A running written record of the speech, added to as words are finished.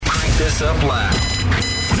this up loud.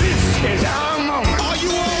 This is our moment. Are you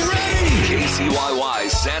all ready? KCYY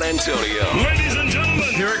San Antonio. Ladies and gentlemen,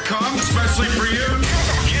 here it comes, especially for you.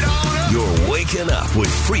 Get on up. You're waking up with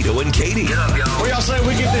Frito and Katy. Get up, y'all. What y'all say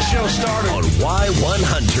we get this show started? On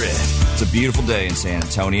Y100. It's a beautiful day in San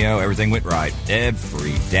Antonio. Everything went right.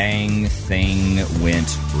 Every dang thing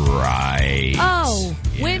went right. Oh,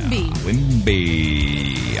 yeah.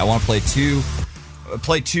 Wimby. I want to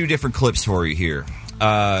play two different clips for you here.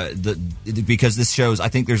 Because this shows, I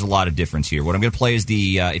think there's a lot of difference here. What I'm going to play is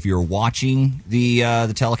if you're watching the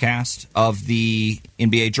telecast of the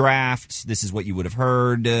NBA draft, this is what you would have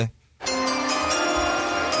heard.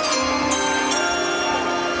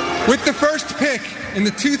 With the first pick in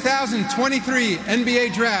the 2023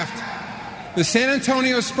 NBA draft, the San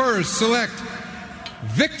Antonio Spurs select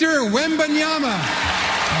Victor Wembanyama.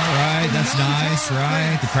 All right, that's nice,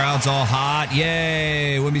 right? The crowd's all hot.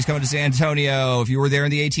 Yay, Wemby's coming to San Antonio. If you were there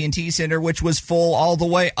in the AT&T Center, which was full all the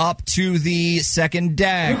way up to the second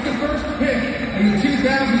deck. With the first pick in the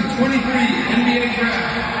 2023 NBA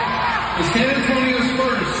draft, the San Antonio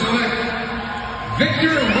Spurs select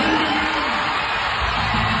Victor Wembanyama.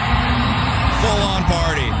 Full-on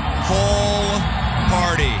party.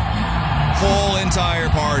 Whole entire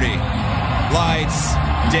party. Lights,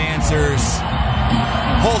 dancers,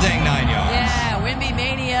 whole dang 9 yards. Yeah, Wimby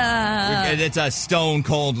Mania. It's a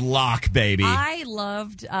stone-cold lock, baby. I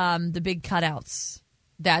loved the big cutouts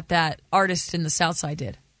that artist in the South Side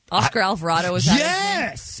did. Oscar Alvarado was that his name?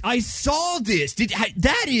 Yes, I saw this.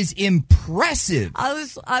 That is impressive. I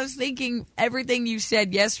was thinking everything you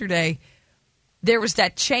said yesterday. There was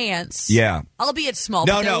that chance. Yeah. Albeit small,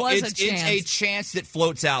 but there was a chance. It's a chance that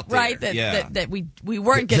floats out there. Right, that we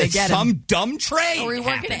weren't going to get him. Some dumb trade Or we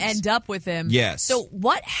weren't going to end up with him. Yes. So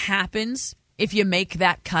what happens if you make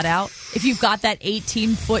that cutout? If you've got that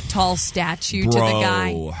 18-foot tall statue to the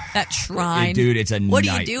guy, that shrine. Dude, it's a what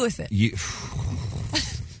do you do with it?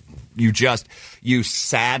 You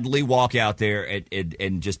sadly walk out there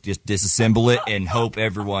and just disassemble it and hope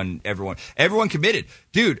everyone committed.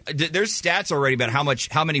 Dude, there's stats already about how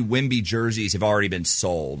many Wemby jerseys have already been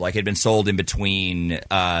sold. Like, had been sold in between,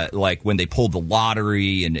 like when they pulled the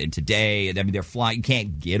lottery and today. I mean, they're flying. You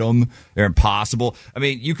can't get them. They're impossible. I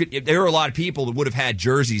mean, there are a lot of people that would have had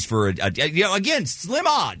jerseys for again, slim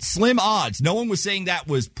odds. No one was saying that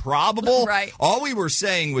was probable. Right. All we were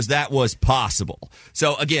saying was that was possible.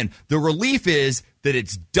 So again, the relief is that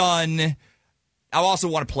it's done. I also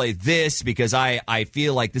want to play this because I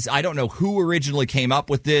feel like this. I don't know who originally came up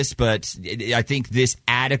with this, but I think this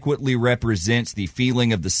adequately represents the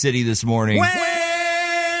feeling of the city this morning.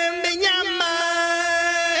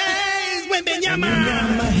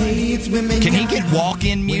 Can he get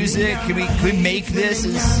walk-in music? Can we make this?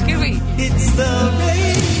 Can we? It's the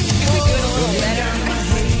rain. Can we do it a little better?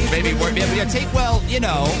 Maybe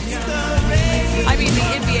I mean, the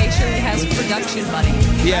NBA surely has production money.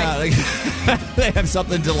 Yeah, like, they have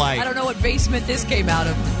something to like. I don't know what basement this came out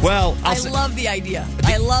of. Well, I love the idea.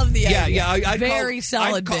 I love the idea. Yeah,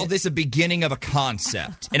 I'd call this a beginning of a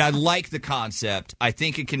concept, and I like the concept. I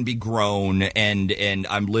think it can be grown, and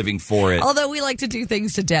I'm living for it. Although we like to do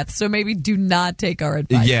things to death, so maybe do not take our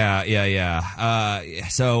advice. Yeah.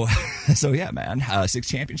 So yeah, man. 6th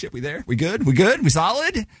championship. We there? We good? We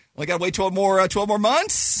solid? We got to wait 12 more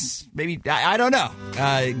months? Maybe, I don't know.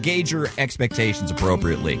 Gauge your expectations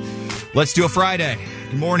appropriately. Let's do a Friday.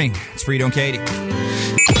 Good morning. It's Frito and Katy.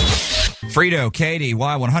 Frito, Katy,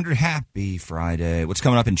 Y100. Happy Friday. What's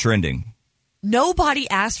coming up in trending? Nobody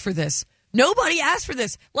asked for this.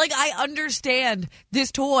 Like, I understand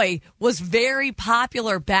this toy was very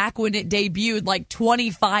popular back when it debuted like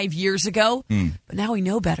 25 years ago, but now we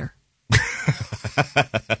know better.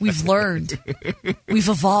 We've learned. We've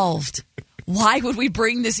evolved. Why would we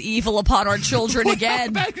bring this evil upon our children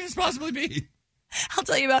again? How bad could this possibly be? I'll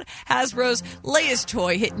tell you about Hasbro's latest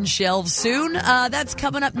toy hitting shelves soon. That's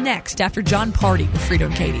coming up next after John Party with Frito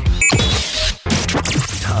and Katy.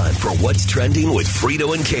 Time for What's Trending with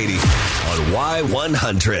Frito and Katy on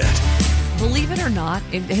Y100. Believe it or not,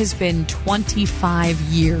 it has been 25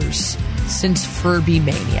 years since Furby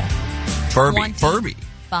Mania. Furby.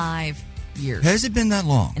 25 years. Has it been that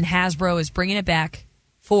long? And Hasbro is bringing it back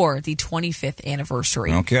for the 25th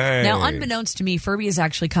anniversary. Okay. Now, unbeknownst to me, Furby has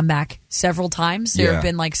actually come back several times. There have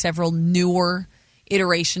been like several newer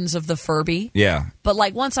iterations of the Furby. Yeah. But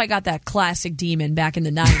like once I got that classic demon back in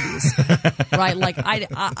the 90s, right? Like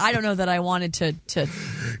I don't know that I wanted to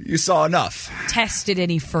You saw enough. test it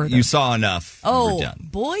any further. You saw enough. Oh, We're done.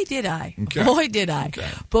 boy, did I. Okay. Boy, did I. Okay.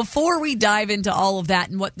 Before we dive into all of that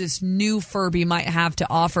and what this new Furby might have to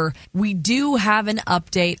offer, we do have an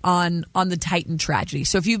update on the Titan tragedy.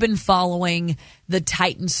 So if you've been following the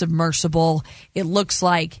Titan submersible, it looks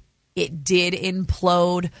like it did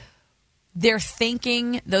implode. They're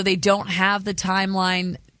thinking, though they don't have the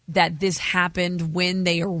timeline, that this happened when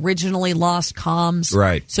they originally lost comms.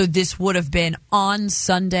 Right. So this would have been on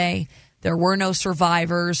Sunday. There were no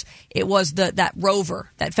survivors. It was that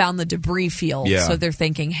rover that found the debris field. Yeah. So they're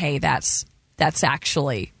thinking, hey, that's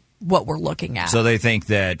actually what we're looking at. So they think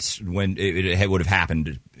that when it would have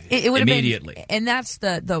happened it would immediately. Have been, and that's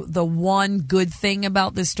the one good thing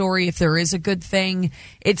about this story, if there is a good thing,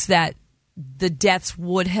 it's that the deaths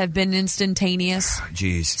would have been instantaneous.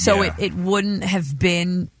 Jeez. So yeah. it wouldn't have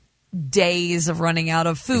been days of running out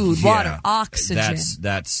of food, water, oxygen.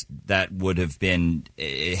 That would have been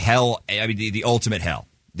hell. I mean, the ultimate hell.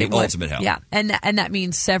 Ultimate hell. Yeah, and that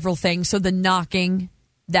means several things. So the knocking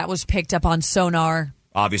that was picked up on sonar,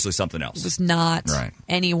 obviously something else. It was not right.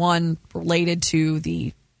 anyone related to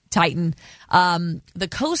the Titan. The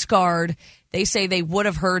Coast Guard, they say they would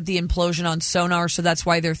have heard the implosion on sonar, so that's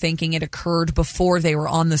why they're thinking it occurred before they were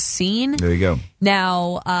on the scene. There you go.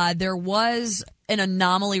 Now, there was an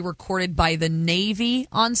anomaly recorded by the Navy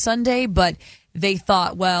on Sunday, but they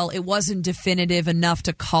thought, well, it wasn't definitive enough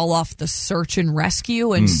to call off the search and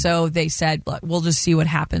rescue, and so they said, look, we'll just see what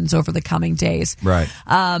happens over the coming days. Right.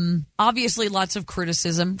 Obviously, lots of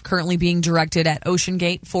criticism currently being directed at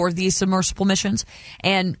OceanGate for these submersible missions,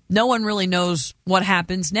 and no one really knows what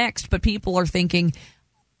happens next, but people are thinking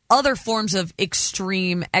other forms of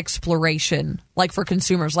extreme exploration, like for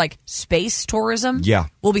consumers, like space tourism,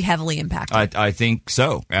 will be heavily impacted. I think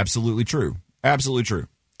so. Absolutely true. Absolutely true.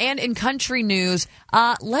 And in country news,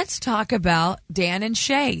 let's talk about Dan and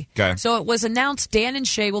Shay. Okay. So it was announced Dan and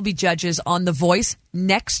Shay will be judges on The Voice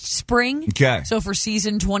next spring. Okay. So for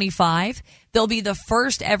season 25, they'll be the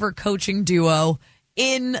first ever coaching duo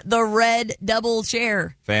in the red double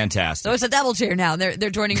chair. Fantastic. So it's a double chair now. They're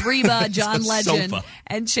joining Reba, John Legend, sofa.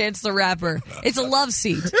 and Chance the Rapper. It's a love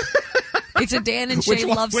seat. It's a Dan and Shay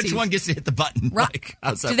love seat. Which one gets to hit the button? Right.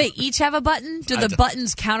 Like, do they each have a button? Do the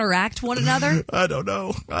buttons counteract one another? I don't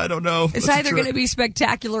know. It's either going to be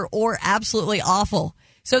spectacular or absolutely awful.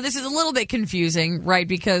 So this is a little bit confusing, right?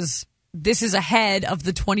 Because this is ahead of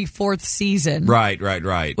the 24th season. Right.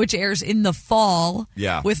 Which airs in the fall.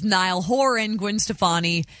 Yeah. With Niall Horan, Gwen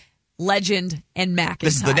Stefani, Legend, and McIntyre.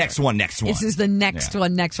 This is the next one. This is the next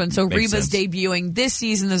one. So Makes Reba's sense. debuting this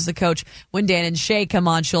season as the coach. When Dan and Shay come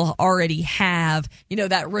on, she'll already have,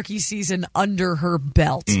 that rookie season under her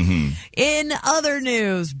belt. Mm-hmm. In other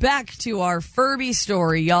news, back to our Furby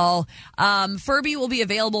story, y'all. Furby will be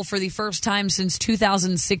available for the first time since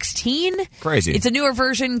 2016. Crazy. It's a newer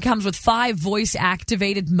version, comes with 5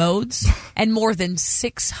 voice-activated modes and more than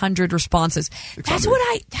 600 responses. That's what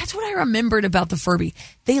I remembered about the Furby.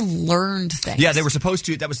 They learned things. Yeah, they were supposed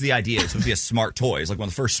to. That was the idea. It was supposed to be a smart toy. It's like one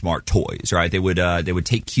of the first smart toys, right? They would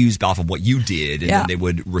take cues off of what you did, and then they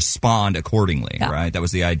would respond accordingly, right? That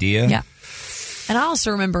was the idea. Yeah. And I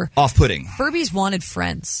also remember off-putting. Furbies wanted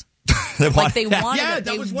friends. They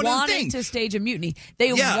wanted to stage a mutiny.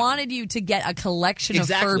 They wanted you to get a collection of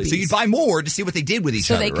Furbies. So you'd buy more to see what they did with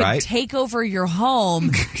each other, so they could take over your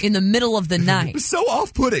home in the middle of the night. It was so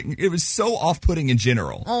off-putting. It was so off-putting in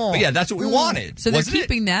general. But yeah, that's what we wanted. So they're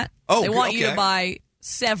keeping that. Oh, they want you to buy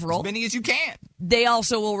several. As many as you can. They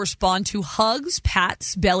also will respond to hugs,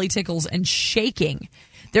 pats, belly tickles, and shaking.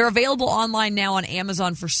 They're available online now on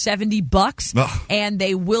Amazon for $70, and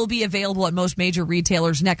they will be available at most major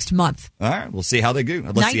retailers next month. All right, we'll see how they do.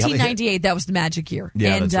 1998, that was the magic year.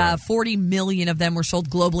 Yeah, and that's right. 40 million of them were sold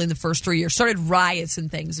globally in the first 3 years. Started riots and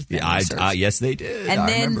things. Yes, they did.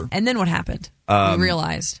 And then what happened? We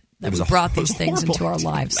realized that we brought these things into our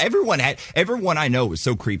lives. Everyone I know was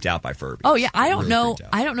so creeped out by Furby. Oh yeah, I don't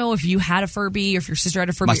know if you had a Furby or if your sister had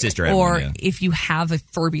a Furby. My sister had or one, yeah. if you have a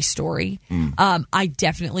Furby story. I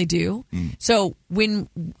definitely do. So when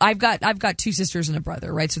I've got 2 sisters and a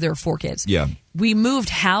brother, right? So there were 4 kids. Yeah. We moved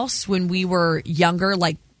house when we were younger,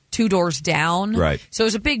 like 2 doors down. Right. So it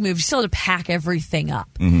was a big move. You still had to pack everything up.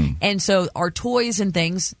 And so our toys and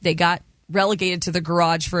things, they got relegated to the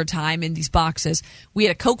garage for a time in these boxes. We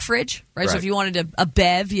had a Coke fridge, right? So if you wanted a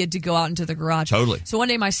Bev, you had to go out into the garage. Totally. So one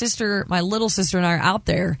day my little sister and I are out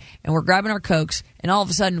there, and we're grabbing our Cokes, and all of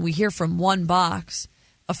a sudden we hear from one box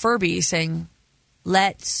a Furby saying,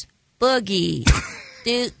 "Let's boogie."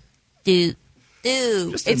 do, do,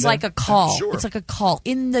 do. It's like a call. Sure. It's like a call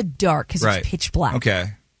in the dark because it's pitch black.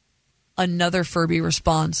 Okay. Another Furby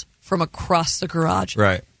responds from across the garage.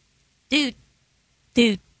 Right. Dude.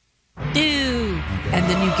 do, do. And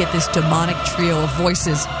then you get this demonic trio of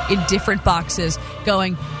voices in different boxes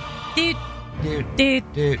going, do, do, do,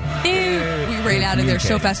 do. We ran out of there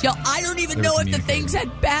so fast. Y'all, I don't even know if the things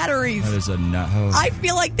had batteries. That is a I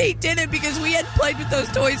feel like they didn't because we hadn't played with those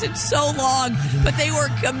toys in so long, but they were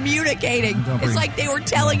communicating. It's like they were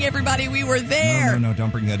telling everybody we were there. No,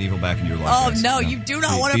 don't bring that evil back into your life. Oh, guys. no, you do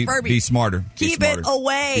not want a Furby. Be smarter. Keep it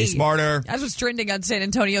away. Be smarter. That's what's trending on San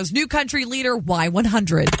Antonio's new country leader,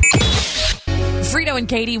 Y100. Frito and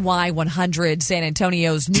Katy, Y100, San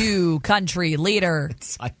Antonio's new country leader.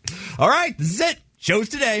 All right, this is it. Shows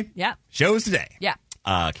today. Yeah. Shows today. Yeah.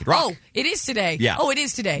 Kid Rock. Oh, it is today. Yeah. Oh, it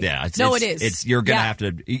is today. Yeah. It is. It's you're gonna have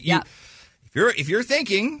to. If you're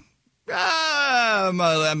thinking, I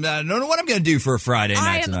don't know what I'm gonna do for a Friday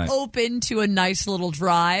night tonight. I am open to a nice little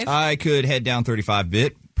drive. I could head down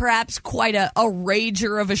 35-bit. Perhaps quite a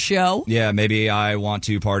rager of a show. Yeah, maybe I want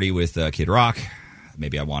to party with Kid Rock.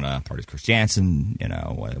 Maybe I want to party with Chris Jansen.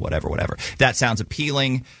 Whatever. If that sounds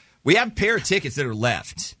appealing. We have a pair of tickets that are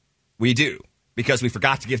left. We do. Because we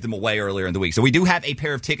forgot to give them away earlier in the week. So we do have a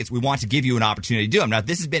pair of tickets. We want to give you an opportunity to do them. Now,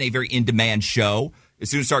 this has been a very in-demand show. As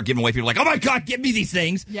soon as we start giving away, people are like, oh, my God, give me these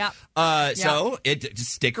things. Yeah. So just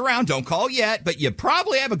stick around. Don't call yet. But you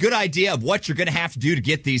probably have a good idea of what you're going to have to do to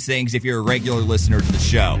get these things if you're a regular listener to the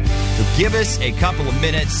show. So give us a couple of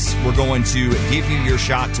minutes. We're going to give you your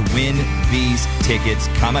shot to win these tickets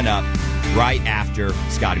coming up right after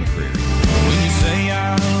Scotty McCreery. When you say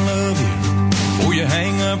I love you, before you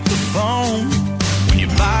hang up the phone, when you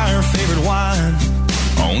buy her favorite wine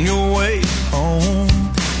on your way home,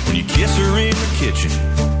 when you kiss her in the kitchen,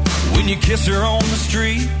 when you kiss her on the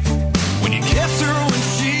street, when you kiss her when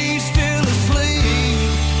she's still asleep,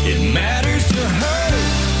 it matters to her,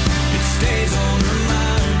 it stays on her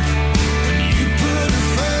mind, when you put her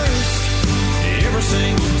first, every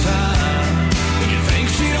single time, when you think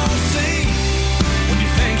she don't see, when you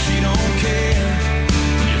think she don't care,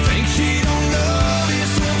 when you think she don't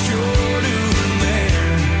notice what you're doing there,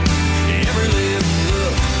 every little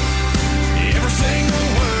look, every single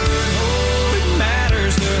word, oh, it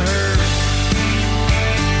matters to her.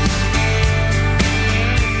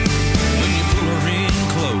 When you pull her in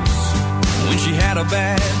close, when she had a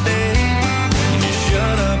bad day, when you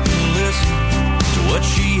shut up and listen to what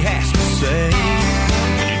she has to say,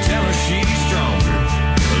 when you tell her she's stronger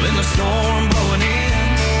than the storm blowing in,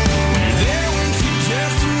 when you're there when she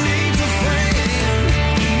just needs a friend,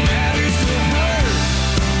 it matters to her,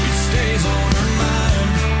 it stays on her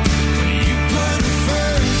mind, when you put her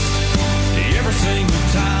first, every single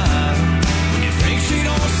time, when you think she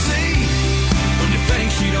don't see, when you think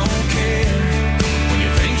she don't care, when you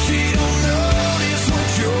think she don't notice what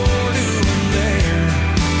you're doing there,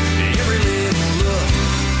 every little look,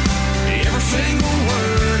 every single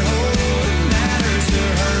word, oh, it matters to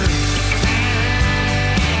her.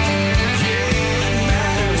 Yeah, it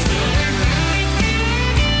matters to her.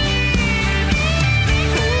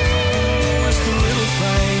 Oh, it's the little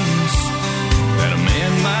things that a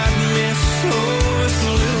man might miss. Oh, it's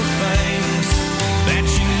the little things that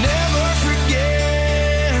she never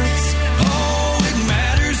forgets. Oh, it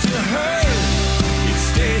matters to her. It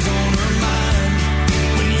stays on her mind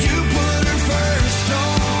when you put her first.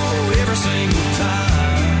 Oh, every single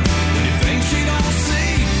time. When you think she don't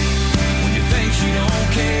see, when you think she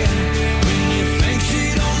don't care, when you think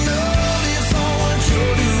she don't notice all what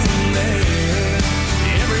you're doing there.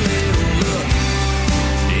 Every little look,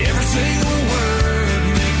 every single word,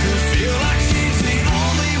 make her feel like she's the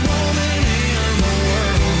only woman in the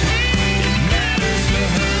world. It matters to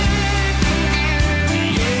her.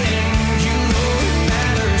 Yeah, you know it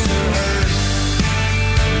matters to her.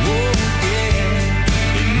 Oh,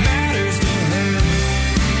 yeah, it matters to her.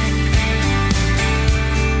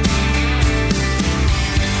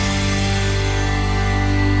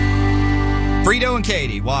 Frito and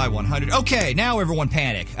Katy, Y100. Okay, now everyone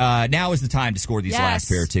panic. Now is the time to score these last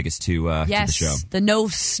pair of tickets to the show. The No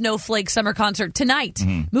Snowflake Summer Concert tonight,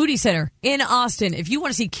 Moody Center in Austin. If you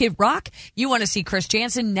want to see Kid Rock, you want to see Chris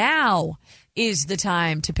Jansen, now is the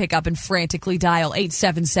time to pick up and frantically dial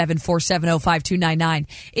 877-470-5299.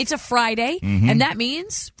 It's a Friday, and that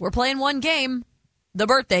means we're playing one game, the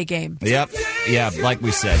birthday game. Yep. Yeah, like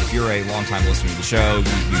we said, if you're a longtime listener to the show,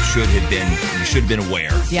 you should have been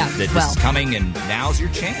aware that this is coming, and now's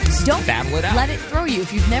your chance. Don't battle it out. let it throw you.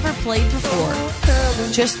 If you've never played before,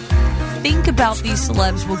 just think about these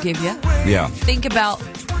celebs we'll give you. Yeah. Think about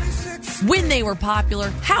when they were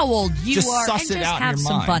popular, how old you Just are, suss and it just out in have your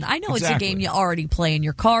some mind. fun. I know it's a Exactly. game you already play in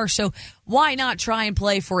your car, so why not try and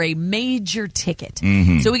play for a major ticket?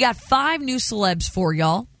 So we got 5 new celebs for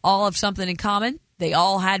y'all. All have something in common. They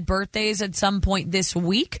all had birthdays at some point this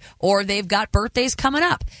week, or they've got birthdays coming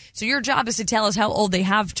up. So your job is to tell us how old they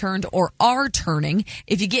have turned or are turning.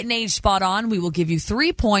 If you get an age spot on, we will give you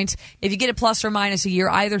 3 points. If you get a plus or minus a year,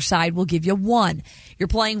 either side will give you 1. You're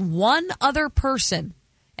playing one other person.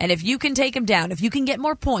 And if you can take him down, if you can get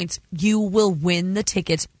more points, you will win the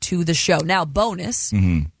tickets to the show. Now, bonus,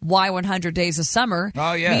 Y100 Days of Summer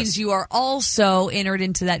means you are also entered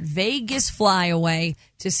into that Vegas flyaway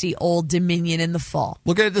to see Old Dominion in the fall.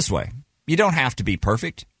 Look at it this way. You don't have to be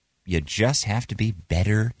perfect. You just have to be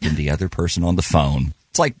better than the other person on the phone.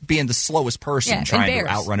 It's like being the slowest person trying to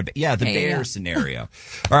outrun a bear. Yeah, the bear scenario.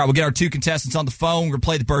 All right, we'll get our 2 contestants on the phone. We're going to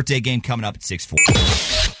play the birthday game coming up at 6:40.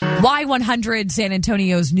 Y100, San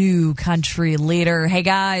Antonio's new country leader. Hey,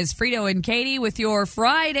 guys, Frito and Katy with your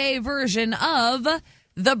Friday version of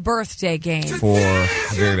the birthday game. For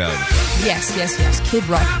very valuable. Yes. Kid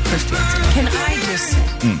Rock Christiansen. Can I just say,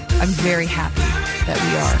 I'm very happy that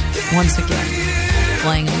we are, once again,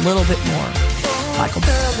 playing a little bit more Michael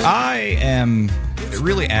Bublé. It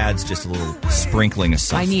really adds just a little sprinkling of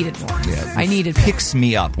something. I need it more. Yeah, I need it more. Picks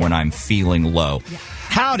me up when I'm feeling low. Yeah.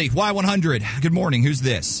 Howdy, Y100. Good morning. Who's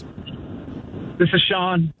this? This is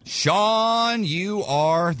Sean. Sean, you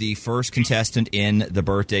are the first contestant in the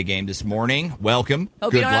birthday game this morning. Welcome.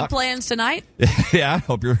 Hope Good you don't luck. have plans tonight. Yeah,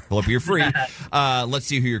 hope you're free. Let's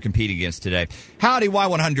see who you're competing against today. Howdy,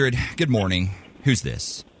 Y100. Good morning. Who's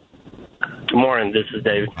this? Good morning. This is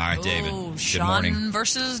David. All right, David. Oh, Good Sean morning.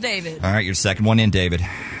 versus David. All right, you're the second one in, David.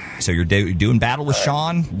 So you're doing battle with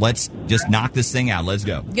Sean. Let's just knock this thing out. Let's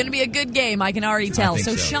go. Going to be a good game, I can already tell. think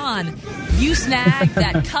so. Sean, you snagged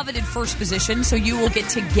that coveted first position, so you will get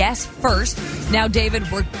to guess first. Now, David,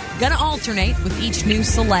 we're going to alternate with each new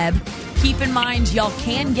celeb. Keep in mind, y'all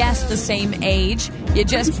can guess the same age. You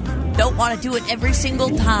just don't want to do it every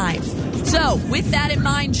single time. So, with that in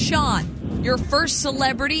mind, Sean, your first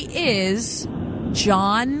celebrity is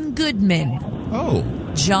John Goodman. Oh.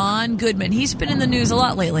 John Goodman. He's been in the news a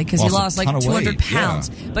lot lately because he lost like 200 pounds.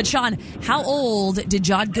 Yeah. But, Sean, how old did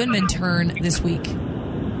John Goodman turn this week?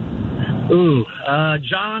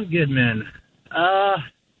 John Goodman.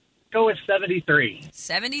 Go with 73.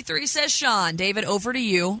 73 says Sean. David, over to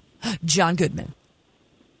you. John Goodman.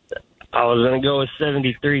 I was going to go with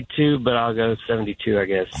 73 too, but I'll go 72, I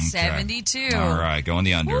guess. Okay. 72. All right, going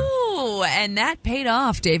the under. Ooh, and that paid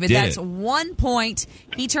off, David. That's 1 point.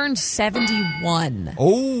 He turned 71.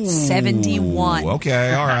 Oh. 71.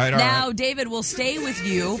 Okay, all right, Now, David, we'll stay with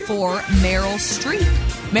you for Meryl Streep.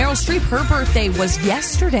 Meryl Streep, her birthday was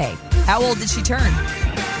yesterday. How old did she turn?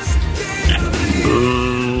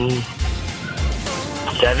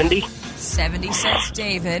 70. 70 says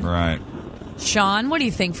David. Right. Sean, what do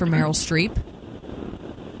you think for Meryl Streep?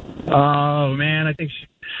 Oh, man, I think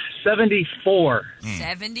 74.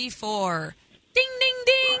 74. Ding, ding,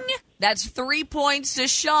 ding. That's 3 points to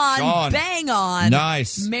Sean. Sean. Bang on.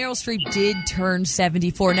 Nice. Meryl Streep did turn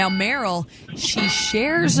 74. Now, Meryl, she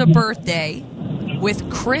shares a birthday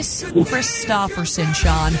with Chris Christopherson,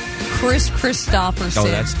 Sean. Chris Christopherson. Oh,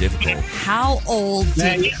 that's difficult. How old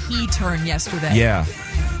did he turn yesterday? Yeah.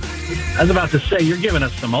 I was about to say, you're giving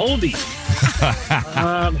us some oldies.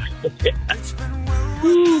 I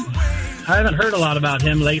haven't heard a lot about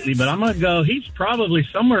him lately, but I'm going to go, he's probably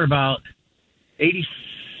somewhere about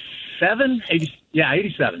 87?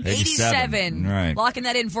 87. 87. Right. Locking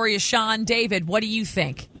that in for you, Sean. David, what do you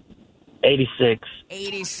think? 86.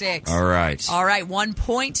 86. All right. All right, 1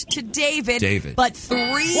 point to David. But 3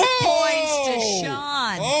 points to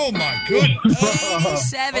Sean. Oh, my goodness.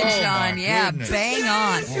 87, Sean. Yeah, goodness. bang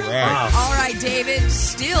on. All right. All right, David.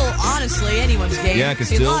 Still, honestly, anyone's game. Yeah, can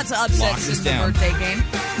see still lots of lock upsets this in the down. birthday game.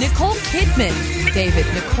 Nicole Kidman, David.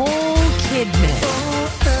 Nicole Kidman.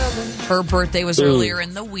 Her birthday was earlier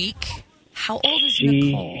in the week. How old is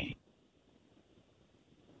Nicole?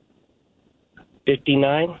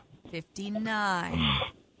 59. 59.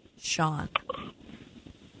 Sean.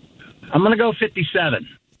 I'm going to go 57.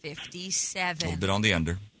 57. A little bit on the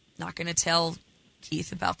under. Not going to tell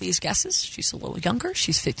Keith about these guesses. She's a little younger.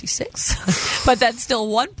 She's 56. But that's still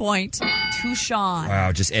 1 point to Sean.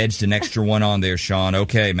 Wow, just edged an extra one on there, Sean.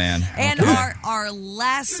 Okay, man. And Okay. our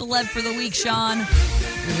last celeb for the week, Sean,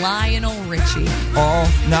 Lionel Richie. All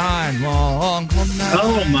night long. All night.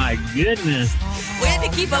 Oh, my goodness. We had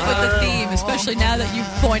to keep up with the theme, especially now that you've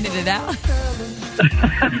pointed it out.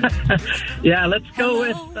 Yeah, let's go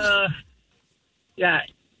with,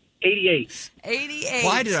 88. 88.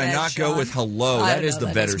 Why did I says not go Sean. with Hello? I That don't is know, the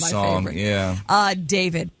that better is my song. favorite. Yeah.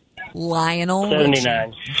 David, Lionel 79.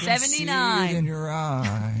 Richie. See it in 79. your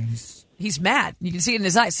eyes. He's mad. You can see it in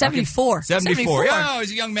his eyes. 74. 74. Oh,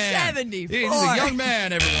 he's a young man. 74. He's a young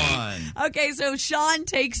man, everyone. Okay, so Sean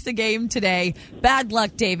takes the game today. Bad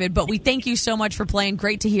luck, David, but we thank you so much for playing.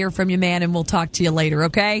 Great to hear from you, man, and we'll talk to you later,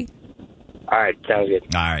 okay? All right, sounds good.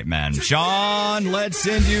 All right, man. Sean, let's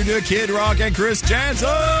send you to Kid Rock and Chris Jansen.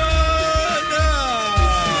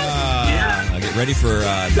 Get ready for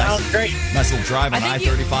a nice little drive on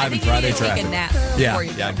I-35 and Friday traffic.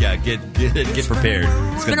 Get prepared.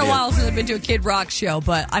 It's been a while since I've been to a Kid Rock show,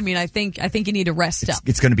 but I mean, I think you need to rest up.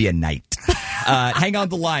 It's going to be a night. Hang on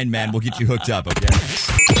the line, man. We'll get you hooked up, okay?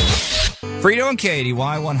 Frito and Katy,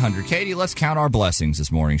 Y100. Katy, let's count our blessings this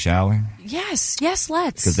morning, shall we? Yes,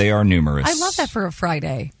 let's. Because they are numerous. I love that for a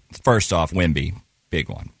Friday. First off, Wimby, big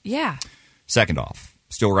one. Yeah. Second off,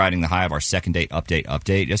 still riding the high of our second date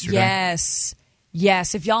update yesterday.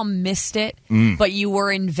 Yes. If y'all missed it, but you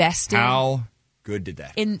were invested. How good did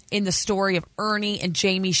that? In the story of Ernie and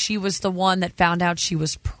Jamie, she was the one that found out she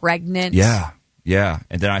was pregnant. Yeah.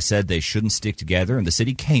 And then I said they shouldn't stick together, and the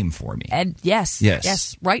city came for me. And yes,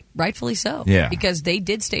 rightfully so. Yeah. Because they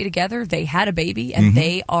did stay together, they had a baby, and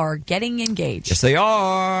they are getting engaged. Yes, they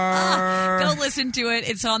are. Go listen to it.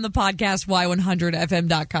 It's on the podcast,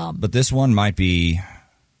 y100fm.com. But this one might be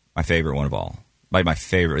my favorite one of all. My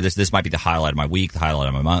favorite. This might be the highlight of my week, the highlight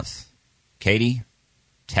of my month. Katy,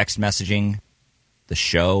 text messaging. The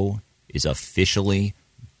show is officially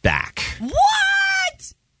back.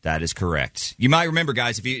 What? That is correct. You might remember,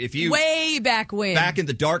 guys, if you way back when, back in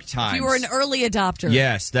the dark times, you were an early adopter.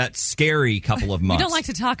 Yes, that scary couple of months. We don't like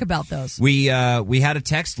to talk about those. We had a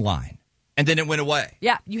text line, and then it went away.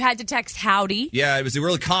 Yeah, you had to text howdy. Yeah, it was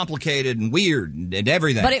really complicated and weird and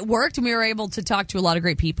everything. But it worked, and we were able to talk to a lot of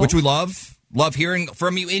great people, which we love. Love hearing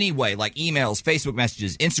from you anyway, like emails, Facebook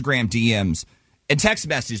messages, Instagram DMs, and text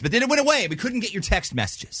messages. But then it went away. We couldn't get your text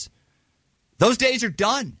messages. Those days are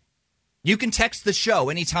done. You can text the show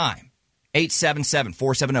anytime.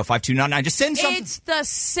 877-470-5299. Just send something. It's the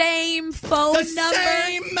same phone number.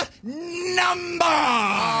 Same number.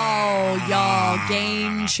 Oh, y'all,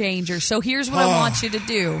 game changer. So here's what I want you to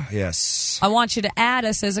do. Yes. I want you to add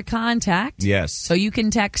us as a contact. Yes. So you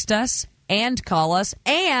can text us and call us.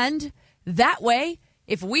 And that way,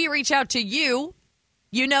 if we reach out to you,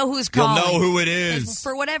 you know who's calling. You'll know who it is.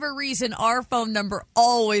 For whatever reason, our phone number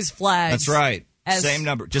always flags. That's right. As same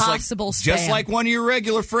number. Possible spam. Just like one of your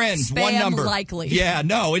regular friends. Spam one number. Likely. Yeah,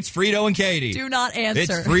 no, it's Frito and Katy. Do not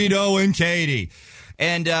answer. It's Frito and Katy.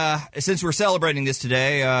 And since we're celebrating this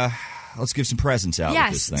today, let's give some presents out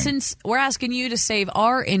with this thing. Since we're asking you to save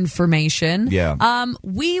our information,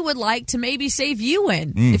 we would like to maybe save you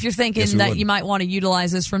in if you're thinking that you might want to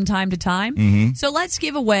utilize this from time to time. So let's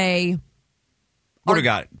give away... What do we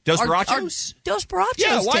got? Dos Borrachos? Dos Borrachos.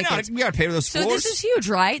 Yeah, why tickets. not? We got to pay for those floors. So this is huge,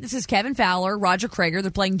 right? This is Kevin Fowler, Roger Krager.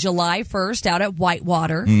 They're playing July 1st out at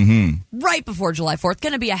Whitewater, right before July 4th.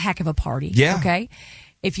 Going to be a heck of a party. Yeah. Okay.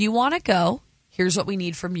 If you want to go, here's what we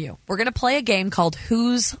need from you. We're going to play a game called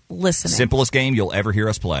Who's Listening. Simplest game you'll ever hear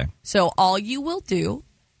us play. So all you will do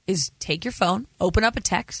is take your phone, open up a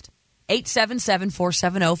text.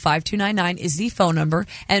 877-470-5299 is the phone number.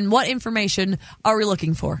 And what information are we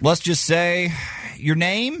looking for? Let's just say your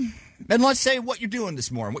name, and let's say what you're doing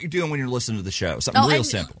this morning, what you're doing when you're listening to the show. Something real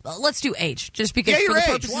simple. Let's do age, just because for the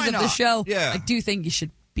purposes of the show, I do think you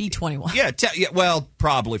should be 21. Yeah, well,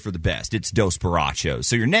 probably for the best. It's Dos Borrachos.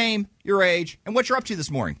 So your name, your age, and what you're up to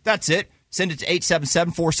this morning. That's it. Send it to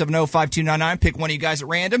 877-470-5299. Pick one of you guys at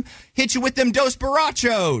random. Hit you with them Dos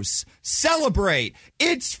Borrachos. Celebrate.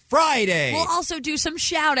 It's Friday. We'll also do some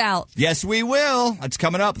shout-outs. Yes, we will. That's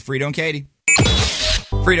coming up with Frito and Katy.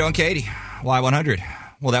 Frito and Katy, Y100.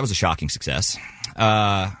 Well, that was a shocking success.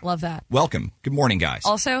 Love that. Welcome. Good morning, guys.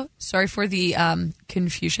 Also, sorry for the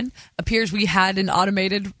confusion. Appears we had an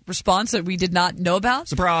automated response that we did not know about.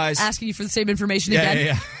 Surprise. Asking you for the same information again.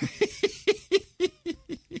 Yeah.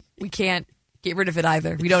 We can't get rid of it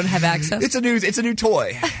either. We don't have access. It's a new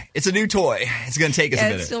toy. It's a new toy. It's going to take us a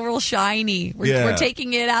minute. It's still real shiny. We're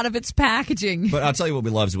taking it out of its packaging. But I'll tell you what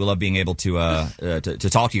we love is we love being able to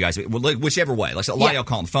talk to you guys whichever way. Like a lot of y'all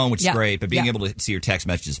call on the phone, which is great, but being able to see your text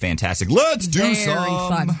messages is fantastic. Let's do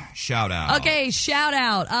some shout out. Okay, shout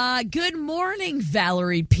out. Good morning,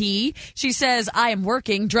 Valerie P. She says, I am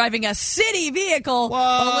working, driving a city vehicle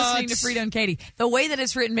while listening to Frito and Katy. The way that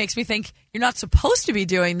it's written makes me think you're not supposed to be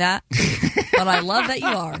doing that, but I love that you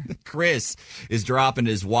are. Chris is dropping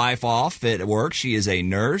his wife off at work. She is a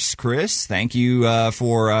nurse. Chris, thank you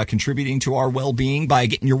for contributing to our well-being by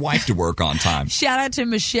getting your wife to work on time. Shout out to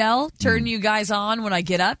Michelle. Turn you guys on when I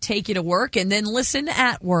get up, take you to work, and then listen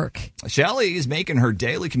at work. Shelly is making her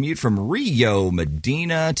daily commute from Rio,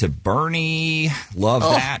 Medina to Bernie. Love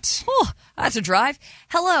that. Oh, that's a drive.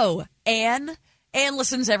 Hello, Anne. Anne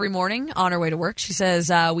listens every morning on her way to work. She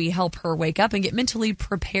says we help her wake up and get mentally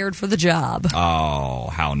prepared for the job. Oh,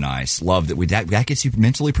 how nice. Love that that gets you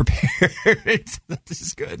mentally prepared. This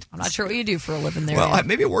is good. I'm not sure what you do for a living there. Well,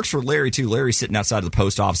 maybe it works for Larry, too. Larry's sitting outside of the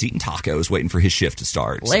post office eating tacos, waiting for his shift to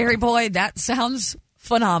start. Larry boy, that sounds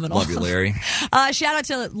phenomenal. Love you, Larry. Shout out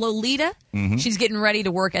to Lolita. Mm-hmm. She's getting ready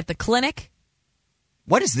to work at the clinic.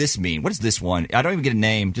 What does this mean? What is this one? I don't even get a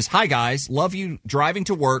name. Just, hi, guys. Love you driving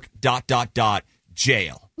to work, ...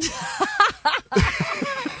 jail.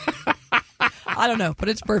 I don't know, but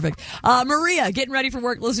it's perfect. Maria, getting ready for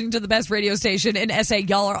work, listening to the best radio station in SA.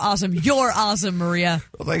 Y'all are awesome. You're awesome, Maria.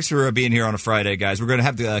 Well, thanks for being here on a Friday, guys. We're going to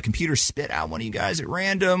have the computer spit out one of you guys at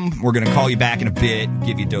random. We're going to call you back in a bit,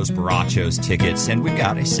 give you Dos Borrachos tickets, and we've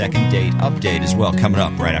got a second date update as well coming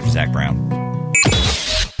up right after Zach Brown.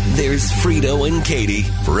 There's Frito and Katy.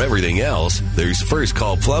 For everything else, there's First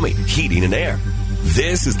Call Plumbing, Heating and Air.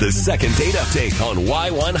 This is the second date update on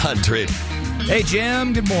Y100. Hey,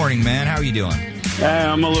 Jim. Good morning, man. How are you doing?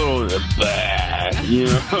 I'm a little bad, you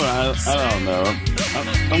know. I don't know.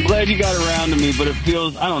 I'm glad you got around to me, but it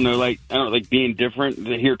feels like being different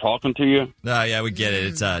here talking to you. Yeah, we get it.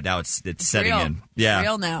 It's now it's setting real. in. Yeah,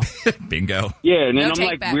 real now. Bingo. Yeah, and then No I'm like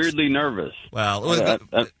take-backs. weirdly nervous. Well,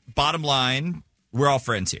 bottom line, we're all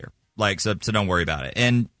friends here. So don't worry about it.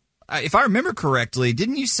 And if I remember correctly,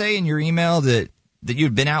 didn't you say in your email that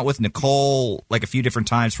you'd been out with Nicole like a few different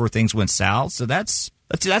times before things went south? So that's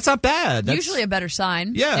not bad. That's usually a better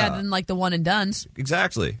sign. Yeah. Than like the one and dones.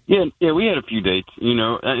 Exactly. Yeah, we had a few dates, you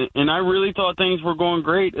know, and I really thought things were going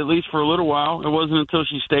great, at least for a little while. It wasn't until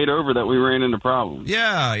she stayed over that we ran into problems.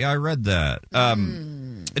 Yeah, I read that.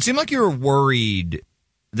 It seemed like you were worried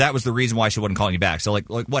that was the reason why she wasn't calling you back. So like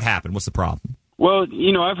what happened? What's the problem? Well,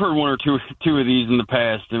 you know, I've heard one or two of these in the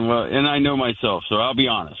past, and I know myself, so I'll be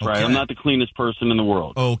honest, right? Okay. I'm not the cleanest person in the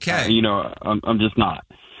world. Okay. You know, I'm just not.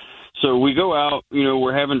 So we go out, you know,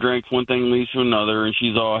 we're having drinks, one thing leads to another, and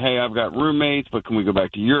she's all, hey, I've got roommates, but can we go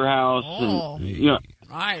back to your house? Oh, and, you know,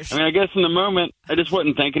 nice. I mean, I guess in the moment, I just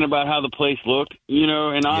wasn't thinking about how the place looked, you know,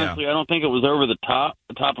 and honestly, I don't think it was over the top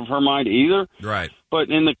of her mind either. Right. But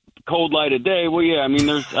in the cold light of day, well, yeah, I mean,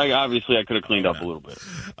 obviously I could have cleaned up a little bit.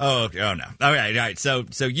 Oh, okay. Oh, no. All right. So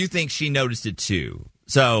you think she noticed it too.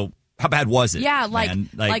 So how bad was it? Yeah, man?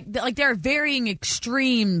 like there are varying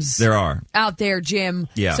extremes. There are. Out there, Jim.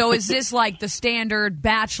 Yeah. So is this like the standard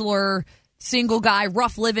bachelor, single guy,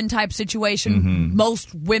 rough living type situation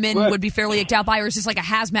most women would be fairly icked out by, or is this like a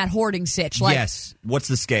hazmat hoarding sitch? Like, yes. What's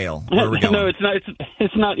the scale? Where are we going? No, it's not.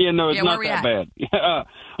 It's not. Yeah, no, it's not that bad. Yeah,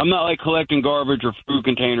 I'm not like collecting garbage or food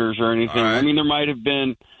containers or anything. Right. I mean, there might have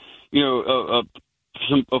been, you know,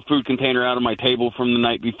 a food container out of my table from the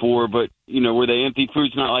night before, but you know, were they empty?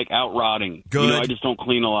 Food's not like out rotting. Good. You know, I just don't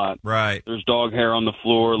clean a lot. Right. There's dog hair on the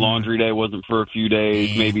floor. Laundry day wasn't for a few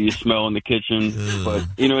days. Maybe you smell in the kitchen, but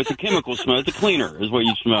you know, it's a chemical smell. It's a cleaner, is what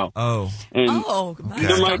you smell. Oh. And okay.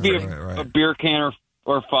 there might be Right. a beer can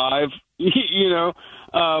or five. You know.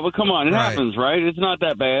 But come on, it happens, right? It's not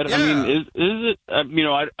that bad. Yeah. I mean, is it? You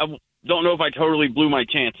know, I don't know if I totally blew my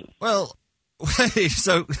chances. Well,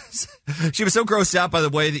 so she was so grossed out by the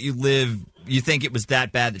way that you live, you think it was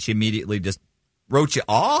that bad that she immediately just wrote you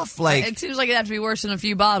off? Like, it seems like it'd have to be worse than a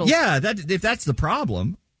few bottles. yeah, if that's the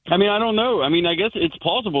problem. I mean, I don't know. I mean, I guess it's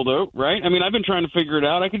plausible, though, right? I mean, I've been trying to figure it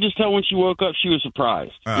out. I could just tell when she woke up she was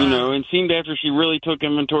surprised, you know, and seemed after she really took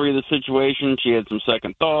inventory of the situation, she had some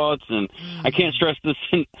second thoughts, and I can't stress this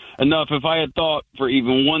enough. If I had thought for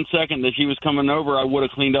even 1 second that she was coming over, I would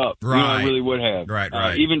have cleaned up. Right. You know, I really would have.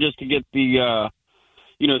 Right. Even just to get the,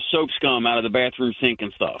 you know, soap scum out of the bathroom sink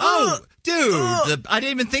and stuff. Oh, dude, I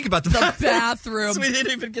didn't even think about the bathroom. We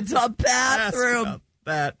didn't even get to The bathroom.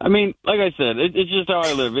 that. I mean, like I said, it's just how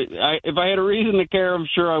I live. If I had a reason to care, I'm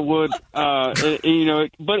sure I would. You know,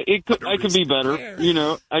 but I could be better. You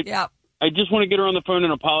know, I just want to get her on the phone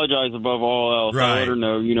and apologize above all else. Right. I'll let her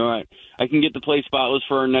know, you know, I can get the place spotless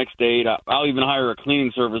for her next date. I'll even hire a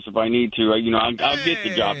cleaning service if I need to. You know, I'll get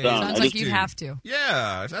the job done. Sounds like you'd have to.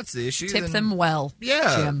 Yeah, if that's the issue. Tip then, them well.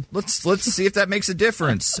 Yeah. Jim. Let's see if that makes a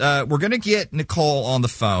difference. We're going to get Nicole on the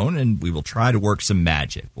phone, and we will try to work some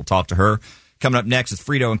magic. We'll talk to her. Coming up next is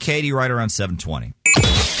Frito and Katy right around 7:20.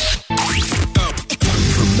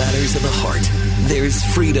 From matters of the heart, there's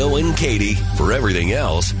Frito and Katy. For everything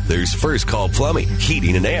else, there's First Call Plumbing,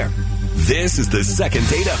 Heating and Air. This is the second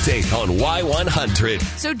date update on Y100.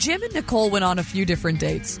 So Jim and Nicole went on a few different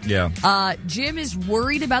dates. Yeah. Jim is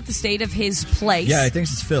worried about the state of his place. Yeah, he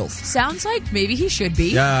thinks it's filth. Sounds like maybe he should be.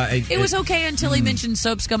 Yeah, it was okay until he mentioned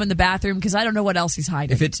soap scum in the bathroom because I don't know what else he's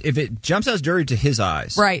hiding. If it jumps out as dirty to his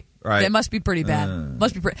eyes, right, right, that must be pretty bad.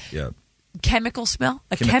 Must be pretty. Yeah. Chemical smell?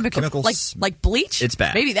 Chemical like bleach? It's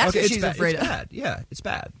bad. Maybe that's what she's bad. afraid it's of. Bad. Yeah, it's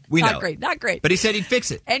bad. We Not know. great. Not great. But he said he'd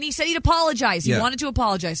fix it. And he said he'd apologize. He Yeah. wanted to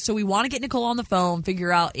apologize. So we want to get Nicole on the phone,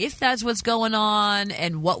 figure out if that's what's going on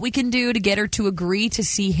and what we can do to get her to agree to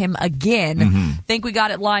see him again. Think we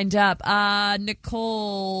got it lined up.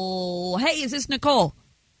 Nicole. Hey, is this Nicole?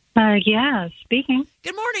 Yeah, speaking.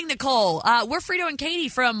 Good morning, Nicole. We're Frito and Katy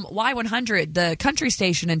from Y100, the country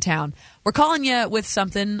station in town. We're calling you with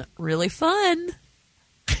something really fun.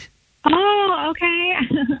 Oh, okay.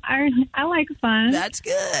 I like fun. That's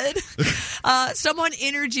good. Someone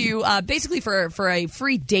entered you basically for a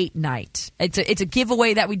free date night. It's a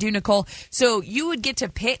giveaway that we do, Nicole. So you would get to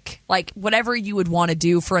pick like whatever you would want to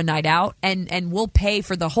do for a night out, and we'll pay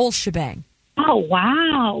for the whole shebang. Oh,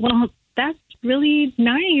 wow. Well, that's really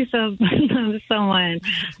nice of someone.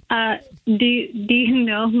 Do you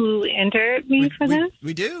know who entered me for this?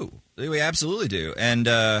 We do. We absolutely do. And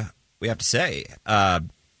we have to say,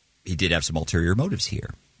 he did have some ulterior motives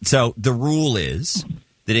here. So the rule is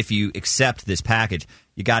that if you accept this package,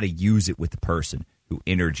 you got to use it with the person who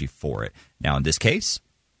entered you for it. Now, in this case,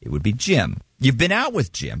 it would be Jim. You've been out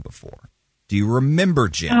with Jim before. Do you remember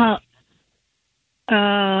Jim?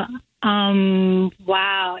 Wow.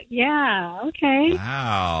 Yeah. Okay.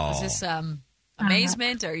 Wow. Is this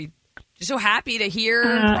amazement? Are you just so happy to hear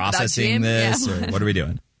processing about Jim? this? Yeah. Or what are we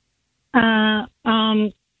doing?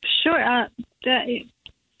 Sure.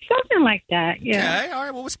 Something like that. Yeah. Okay. All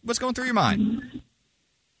right. Well, what's going through your mind?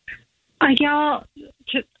 Y'all,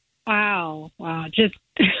 just wow. Just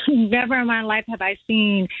never in my life have I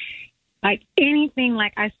seen like anything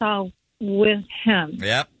like I saw with him.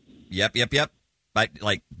 Yep.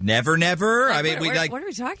 Like never. Like, I mean, what are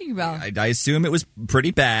we talking about? I assume it was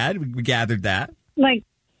pretty bad. We gathered that. Like,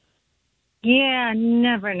 yeah,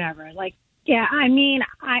 never. Like, yeah. I mean,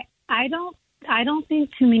 I don't think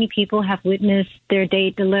too many people have witnessed their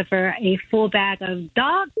date deliver a full bag of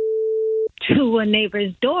dog to a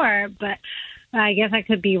neighbor's door, but I guess I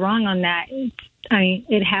could be wrong on that. I mean,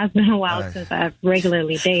 it has been a while since I've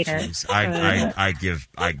regularly dated. I give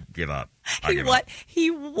up. He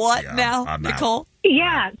what Yeah, now, I'm Nicole?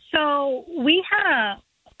 Yeah, so we had a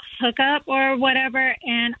hookup or whatever,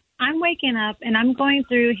 and I'm waking up and I'm going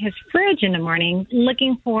through his fridge in the morning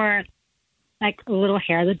looking for like a little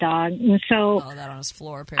hair of the dog. And so that on his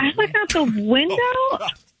floor, I apparently. look out the window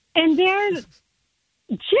and there's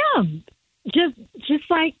Jim just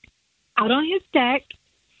like out on his deck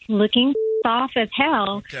looking off as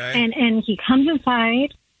hell. Okay. And he comes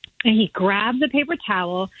inside and he grabs the paper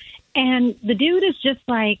towel and the dude is just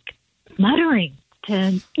like muttering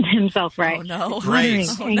to himself, right? Oh, no. Great.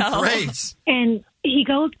 Muttering. Great. And he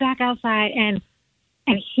goes back outside and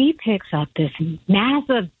he picks up this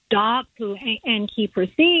massive dog poo and he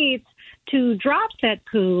proceeds to drop that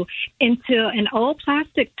poo into an old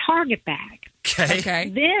plastic Target bag. Okay.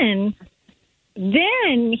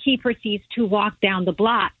 Then he proceeds to walk down the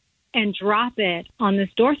block and drop it on this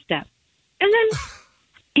doorstep. And then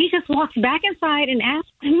he just walks back inside and asks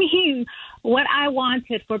me what I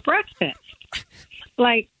wanted for breakfast.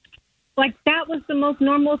 Like that was the most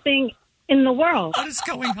normal thing in the world. What is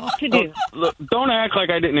going on? To do. Look, don't act like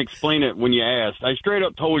I didn't explain it when you asked. I straight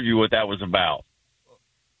up told you what that was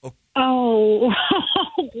Oh,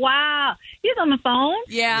 wow. He's on the phone?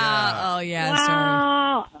 Yeah. Oh, yeah.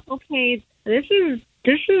 Wow. Okay. This is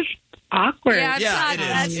awkward. Yeah,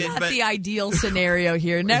 that's not the ideal scenario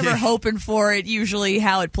here. Never hoping for it, usually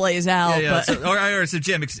how it plays out. Yeah. But All right, so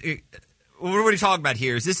Jim, what are we talking about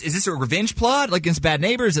here? Is this a revenge plot, like against bad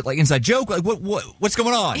neighbors? Is it like inside joke? Like what's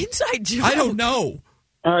going on? inside joke. I don't know.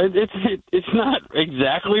 It's not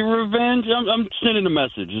exactly revenge. I'm sending a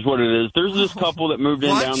message is what it is. There's this couple that moved in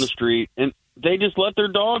What? down the street, and they just let their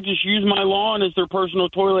dog just use my lawn as their personal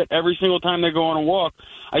toilet every single time they go on a walk.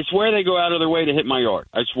 I swear they go out of their way to hit my yard.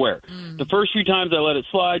 I swear. The first few times I let it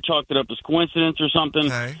slide, chalked it up as coincidence or something.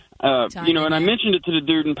 Okay. And I mentioned it to the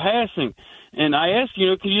dude in passing, and I asked,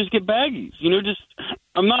 could you just get baggies?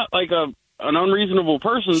 I'm not like an unreasonable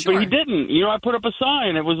person, Sure. but he didn't. I put up a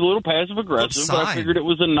sign. It was a little passive aggressive, but I sign? figured it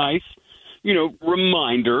was a nice,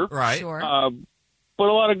 reminder. Right. Sure. but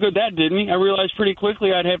a lot of good that didn't. I realized pretty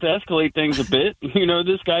quickly I'd have to escalate things a bit.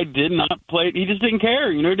 This guy did not play. He just didn't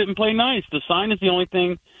care. He didn't play nice. The sign is the only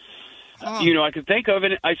thing, I could think of,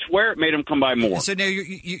 and I swear it made him come by more. So now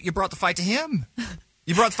you brought the fight to him.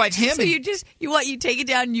 You brought the fight to him. So you take it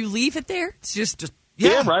down and you leave it there? It's just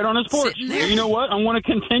yeah, right on his porch. You know what? I'm going to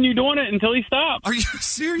continue doing it until he stops. Are you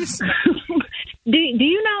serious? Do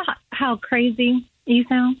you know how crazy you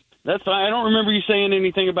sound? That's fine. I don't remember you saying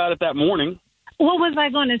anything about it that morning. What was I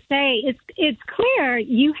going to say? It's clear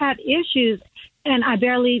you have issues, and I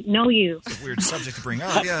barely know you. It's a weird subject to bring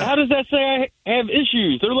up. Yeah. How does that say I have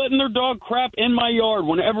issues? They're letting their dog crap in my yard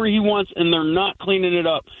whenever he wants, and they're not cleaning it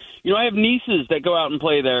up. I have nieces that go out and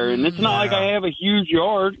play there, and it's not like I have a huge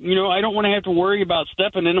yard. I don't want to have to worry about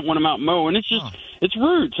stepping in it when I'm out mowing. It's just, it's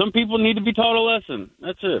rude. Some people need to be taught a lesson.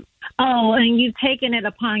 That's it. Oh, and you've taken it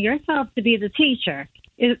upon yourself to be the teacher.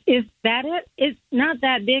 Is that it? It's not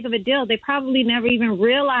that big of a deal. They probably never even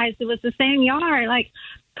realized it was the same yard. Like,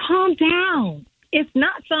 calm down. It's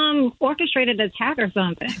not some orchestrated attack or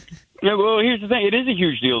something. Yeah, well, here's the thing. It is a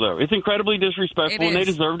huge deal, though. It's incredibly disrespectful, and they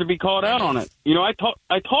deserve to be called out on it. I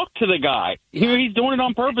talked to the guy. He's doing it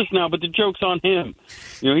on purpose now, but the joke's on him.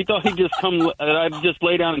 He thought he'd just I'd just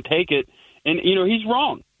lay down and take it. And, he's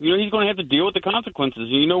wrong. He's going to have to deal with the consequences.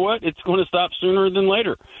 And you know what? It's going to stop sooner than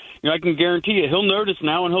later. I can guarantee you he'll notice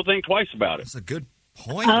now and he'll think twice about it. That's a good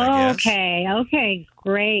point, I guess. Okay,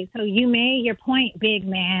 great. So you made your point, big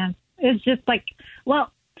man. It's just like,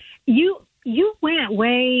 well, you went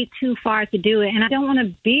way too far to do it, and I don't want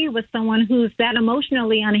to be with someone who's that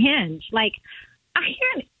emotionally unhinged. Like, I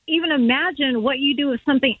can't even imagine what you do if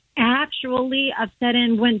something actually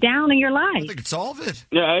upsetting went down in your life. I think it's solve it.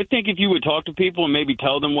 Yeah, I think if you would talk to people and maybe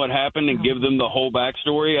tell them what happened and give them the whole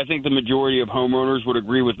backstory, I think the majority of homeowners would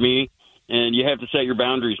agree with me, and you have to set your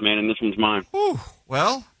boundaries, man, and this one's mine. Whew.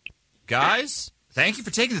 Well, guys, thank you for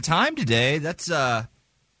taking the time today. That's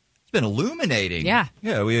been illuminating. Yeah.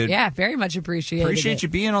 Yeah, very much appreciate you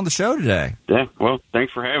being on the show today. Yeah, well,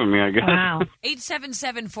 thanks for having me, I guess. Wow.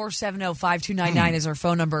 877-470-5299 is our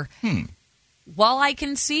phone number. While I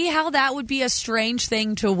can see how that would be a strange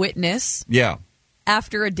thing to witness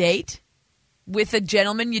after a date with a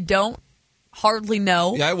gentleman you don't hardly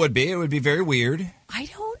know. Yeah, it would be. It would be very weird. I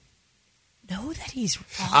don't know that he's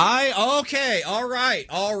wrong. Okay, all right.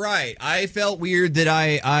 I felt weird that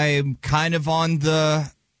I'm kind of on the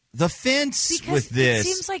fence because with this. It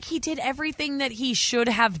seems like he did everything that he should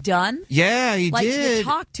have done. Yeah, he did. did. You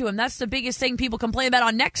talk to him. That's the biggest thing people complain about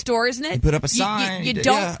on Nextdoor, isn't it? He put up a sign. You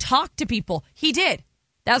don't talk to people. He did.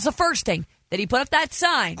 That was the first thing, that he put up that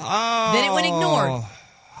sign. Oh. Then it went ignored.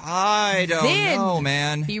 I don't know,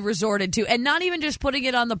 man. He resorted to, and not even just putting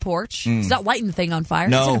it on the porch. He's not lighting the thing on fire.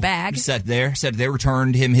 It's in a bag. Said they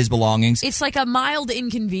returned him his belongings. It's like a mild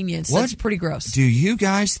inconvenience. What That's pretty gross. Do you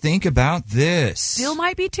guys think about this? Still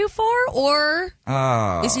might be too far, or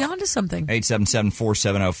is he onto something?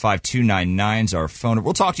 877-470-5299 is our phone.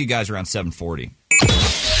 We'll talk to you guys around 7:40.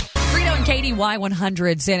 Frito and Katy,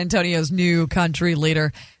 Y100, San Antonio's new country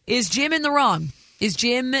leader. Is Jim in the wrong? Is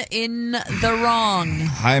Jim in the wrong?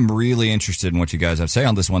 I'm really interested in what you guys have to say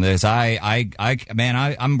on this one.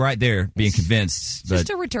 I'm right there being convinced.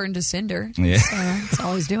 Just a return to Cinder. Yeah. So that's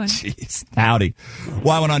all he's doing. Jeez. Howdy.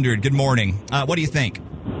 Y100, good morning. What do you think?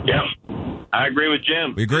 Yep. I agree with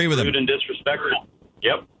Jim. We agree with him. Rude and disrespectful.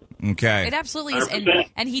 Yep. Okay. It absolutely is.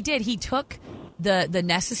 100%. And he did. He took the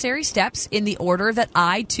necessary steps in the order that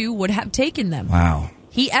I, too, would have taken them. Wow.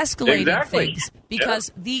 He escalated things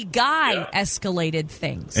because the guy escalated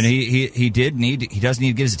things. And he does need to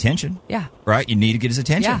get his attention. Yeah. Right? You need to get his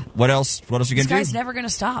attention. Yeah. What else are you going to do? This guy's never going to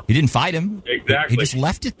stop. He didn't fight him. Exactly. He just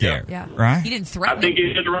left it there. Yeah. Right? He didn't threaten I think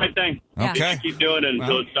he did the right thing. Yeah. Okay. Keep doing it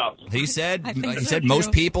until it stops. He said so,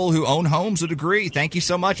 most people who own homes would agree. Thank you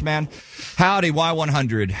so much, man. Howdy,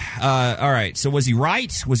 Y100. All right. So was he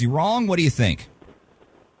right? Was he wrong? What do you think?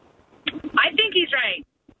 I think he's right.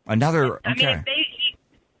 Another. Okay. I mean,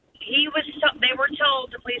 they were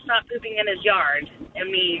told to please stop pooping in his yard. I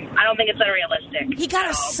mean, I don't think it's unrealistic. He got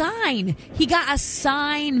a sign. He got a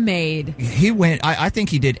sign made. He went. I think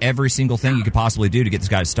he did every single thing he could possibly do to get this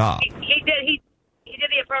guy to stop. He did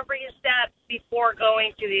the appropriate steps before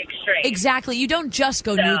going to the extreme. Exactly. You don't just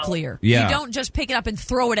go nuclear. Yeah. You don't just pick it up and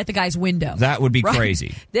throw it at the guy's window. That would be right?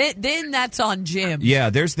 crazy. Then that's on Jim. Yeah,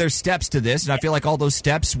 there's steps to this, and I feel like all those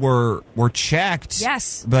steps were checked.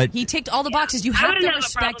 Yes. But he ticked all the boxes. You have to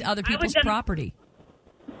respect other people's property.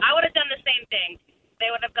 I would have done the same thing.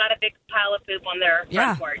 they would have got a big pile of poop on their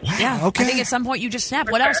front porch. Yeah. Okay. I think at some point you just snap.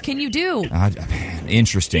 What else can you do?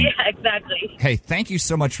 Interesting. Yeah, exactly. Hey, thank you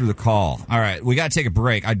so much for the call. All right, we got to take a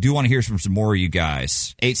break. I do want to hear from some more of you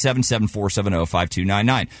guys.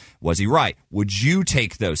 877-470-5299. Was he right? Would you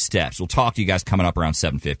take those steps? We'll talk to you guys coming up around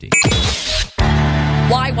 7:50.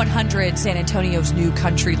 Y100, San Antonio's new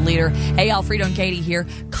country leader. Hey, Frito and Katy here.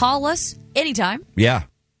 Call us anytime. Yeah.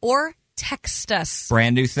 Or text us.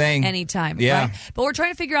 Brand new thing. Anytime. Yeah. Right? But we're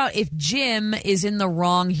trying to figure out if Jim is in the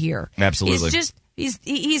wrong here. Absolutely.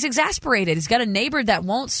 He's exasperated. He's got a neighbor that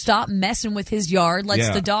won't stop messing with his yard, lets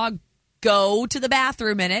the dog go to the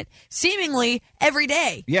bathroom in it, seemingly every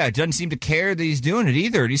day. Yeah, it doesn't seem to care that he's doing it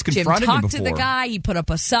either. He's confronted Jim him talked before. to the guy. He put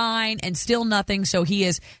up a sign and still nothing. So he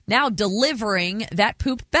is now delivering that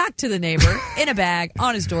poop back to the neighbor in a bag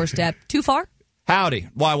on his doorstep. Too far? Howdy,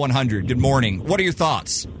 Y100. Good morning. What are your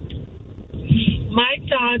thoughts? My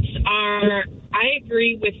thoughts are, I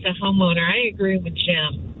agree with the homeowner. I agree with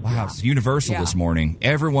Jim. Wow, it's universal this morning.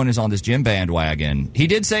 Everyone is on this Jim bandwagon. He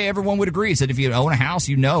did say everyone would agree. He said if you own a house,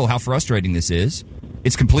 you know how frustrating this is.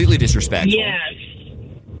 It's completely disrespectful. Yes.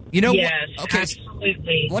 You know yes, what? Okay,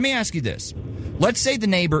 absolutely. Let me ask you this. Let's say the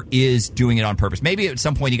neighbor is doing it on purpose. Maybe at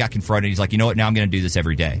some point he got confronted. He's like, you know what? Now I'm going to do this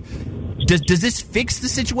every day. Does this fix the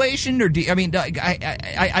situation? Or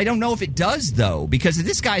I don't know if it does, though, because if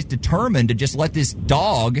this guy's determined to just let this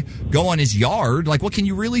dog go on his yard, like, what can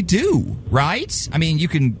you really do, right? I mean, you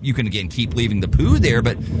can again keep leaving the poo there,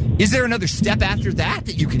 but is there another step after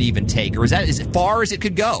that you can even take, or is that as far as it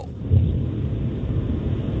could go?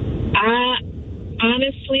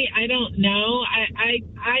 Honestly, I don't know. I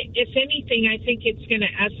if anything, I think it's going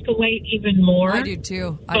to escalate even more. I do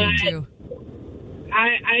too.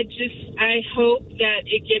 I hope that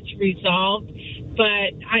it gets resolved.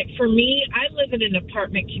 But for me, I live in an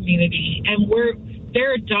apartment community, and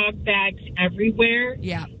there are dog bags everywhere.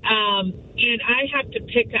 Yeah. And I have to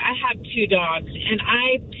I have 2 dogs, and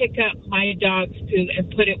I pick up my dog's poo and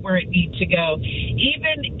put it where it needs to go.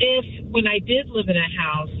 Even if when I did live in a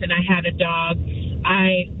house and I had a dog,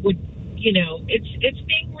 I would, it's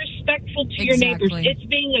being respectful to your neighbors. It's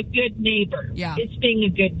being a good neighbor. Yeah. It's being a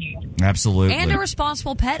good neighbor. Absolutely. And a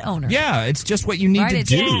responsible pet owner. Yeah, it's just what you need to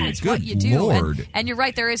do. It's what you do. Lord. And you're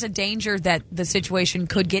right, there is a danger that the situation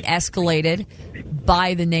could get escalated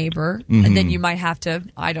by the neighbor, and then you might have to,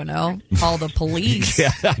 I don't know, call the police.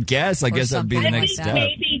 Yeah, I guess that'd be the next step.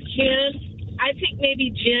 I think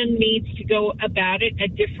maybe Jim needs to go about it a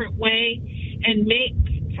different way and maybe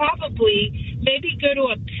go to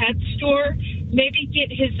a pet store, maybe get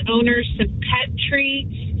his owner some pet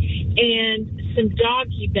treats and some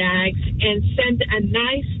doggy bags and send a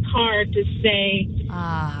nice card to say,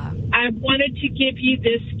 I wanted to give you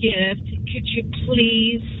this gift. Could you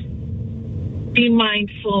please be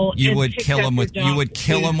mindful? You would kill him with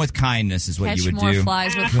kindness, is what Catch you would more do.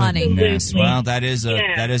 Flies with honey. Goodness. Well, that is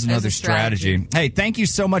another strategy. Hey, thank you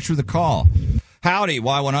so much for the call. Howdy,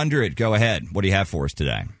 Y100. Go ahead. What do you have for us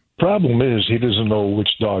today? Problem is, he doesn't know which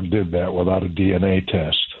dog did that without a DNA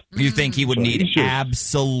test. You think he would need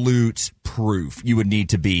absolute proof? You would need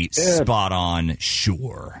to be spot on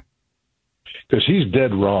sure. Because he's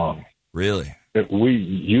dead wrong. Really?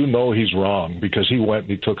 He's wrong because he went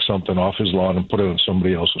and he took something off his lawn and put it on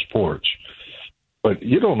somebody else's porch. But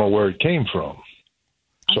you don't know where it came from.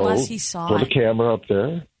 Unless he saw put a camera up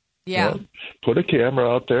there. Yeah. Put a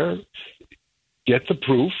camera out there. Get the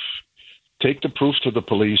proof. Take the proof to the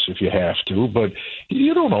police if you have to, but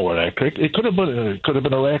you don't know where that came. It could have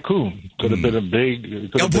been a raccoon. Could have been a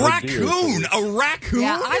raccoon. A raccoon.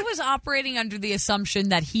 Yeah, I was operating under the assumption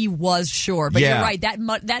that he was sure, but you're right.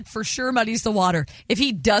 That for sure muddies the water. If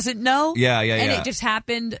he doesn't know, and it just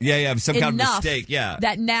happened, some kind of mistake,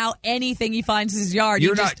 that now anything he finds in his yard,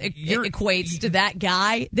 it equates to that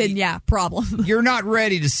guy. Then problem. You're not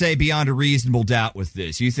ready to say beyond a reasonable doubt with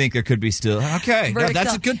this. You think there could be still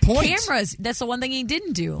that's a good point. Cameras. That's the one thing he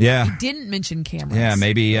didn't do. Yeah. He didn't mention cameras. Yeah,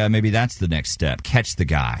 maybe that's the next step. Catch the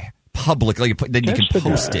guy publicly. Then you can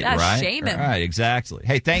post it, right? Shame him. Right, exactly.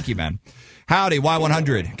 Hey, thank you, man. Howdy,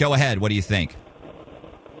 Y100. Go ahead. What do you think?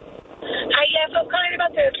 Hi, yes, I'm calling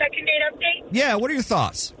about the second date update. Yeah, what are your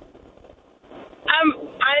thoughts?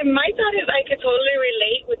 My thought is I could totally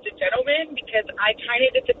relate with the gentleman because I kind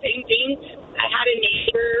of did the same thing. I had a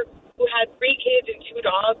neighbor who had 3 kids and 2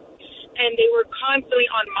 dogs. And they were constantly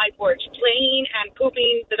on my porch playing and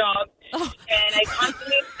pooping the dogs. And I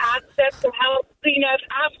constantly asked them to help clean up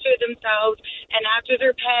after themselves and after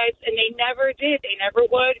their pets, and they never did. They never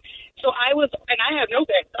would. So I have no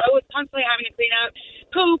pets. So I was constantly having to clean up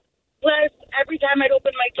poop. Plus, every time I'd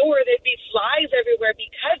open my door, there'd be flies everywhere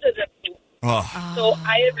because of the poop. So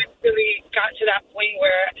I eventually got to that point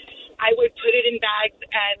where I would put it in bags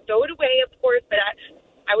and throw it away, of course, but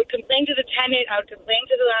I would complain to the tenant. I would complain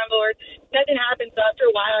to the landlord. Nothing happened. So after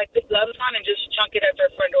a while, I'd put gloves on and just chunk it at their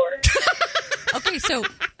front door. Okay, so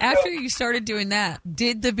after you started doing that,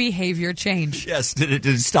 did the behavior change? Yes. Did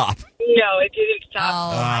it stop? No, it didn't stop.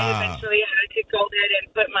 Oh. I eventually had to go ahead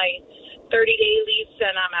and put my 30-day lease,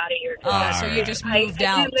 and I'm out of here. So you just moved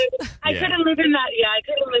out. I couldn't live in that. Yeah, I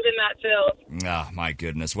couldn't live in that field. Oh, my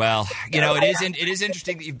goodness. Well, it is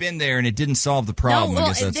interesting that you've been there and it didn't solve the problem. No, I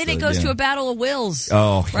guess and then it goes to a battle of wills.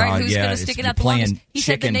 Oh, right? God, Who's yeah. going to stick it You're out the longest? playing He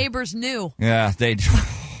said the chicken. neighbors knew. Yeah,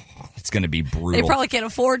 it's going to be brutal. They probably can't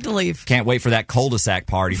afford to leave. Can't wait for that cul-de-sac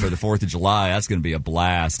party for the 4th of July. That's going to be a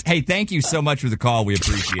blast. Hey, thank you so much for the call. We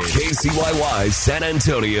appreciate it. KCYY San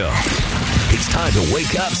Antonio. It's time to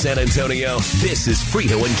wake up, San Antonio. This is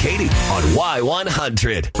Frito and Katy on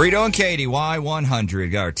Y100. Frito and Katy,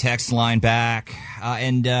 Y100. Got our text line back.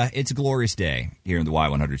 And it's a glorious day here in the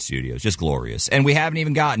Y100 studios. Just glorious. And we haven't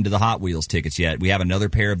even gotten to the Hot Wheels tickets yet. We have another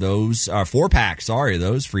pair of those, 4-pack, of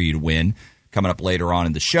those for you to win coming up later on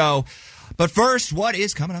in the show. But first, what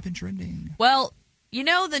is coming up in trending? Well, you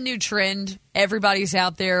know the new trend? Everybody's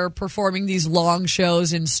out there performing these long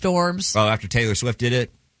shows in storms. Oh, after Taylor Swift did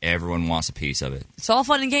it, everyone wants a piece of it. It's all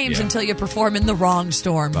fun and games until you perform in the wrong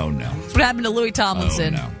storm. Oh, no. That's what happened to Louis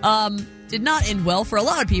Tomlinson. Oh, no. Did not end well for a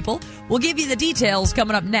lot of people. We'll give you the details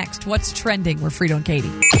coming up next. What's trending with Frito and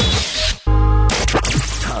Katy?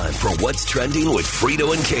 Time for What's Trending with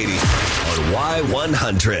Frito and Katy on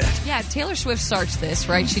Y100. Yeah, Taylor Swift starts this,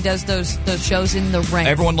 right? She does those shows in the rain.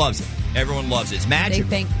 Everyone loves it. Everyone loves it. It's magic.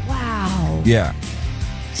 They think, wow. Yeah.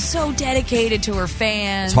 So dedicated to her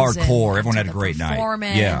fans. It's hardcore. And Everyone to had a the great night.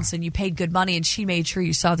 Performance, Yeah. and you paid good money, and she made sure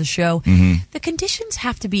you saw the show. Mm-hmm. The conditions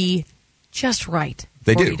have to be just right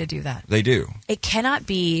They for do. you to do that. They do. It cannot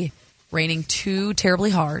be raining too terribly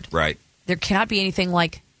hard. Right. There cannot be anything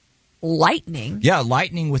like lightning. Yeah,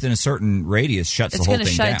 lightning within a certain radius shuts the whole thing down.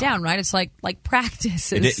 It's going to shut it down, right? It's like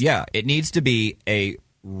practice. It needs to be a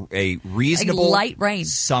reasonable Like light rain.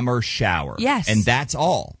 summer shower. Yes. And that's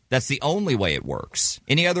all. That's the only way it works.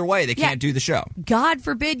 Any other way, they can't do the show. God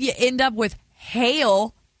forbid you end up with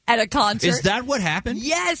hail at a concert. Is that what happened?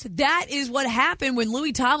 Yes, that is what happened when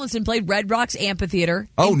Louis Tomlinson played Red Rocks Amphitheater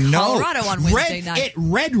in no. Colorado on Wednesday night. At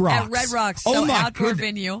Red Rocks. At Red Rocks. Oh, so my outdoor goodness.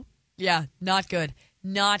 venue. Yeah, not good.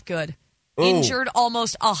 Not good. Ooh. Injured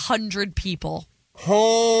almost 100 people.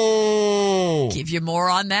 Oh. Give you more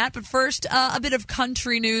on that. But first, a bit of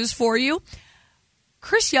country news for you.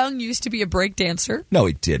 Chris Young used to be a breakdancer. No,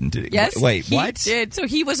 he didn't. Did he? Yes, Wait, he what? did. So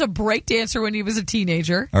he was a breakdancer when he was a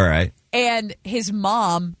teenager. All right. And his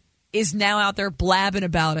mom is now out there blabbing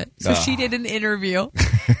about it. So she did an interview,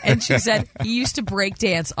 and she said he used to break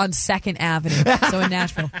dance on 2nd Avenue, so in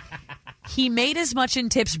Nashville. He made as much in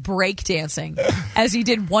tips break dancing as he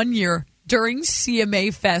did one year during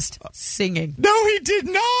CMA Fest singing. No, he did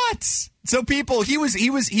not. So people, he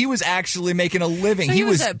was actually making a living. So he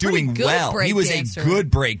was a doing pretty good well. He was breakdancer. a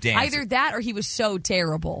good break dancer. Either that or he was so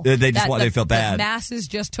terrible. They that felt bad. The masses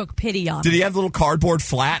just took pity on him. Did he have the little cardboard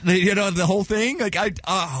flat? The whole thing? I don't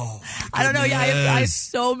know. Yeah, I have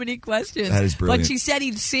so many questions. That is brilliant. But she said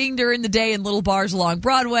he'd sing during the day in little bars along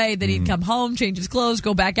Broadway. Then he'd come home, change his clothes,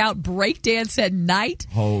 go back out, break dance at night.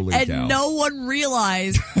 Holy and cow. no one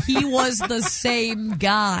realized he was the same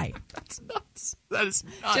guy. That's nuts. That is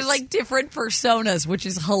nuts. Just like different personas, which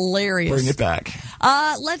is hilarious. Bring it back.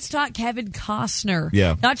 Let's talk Kevin Costner.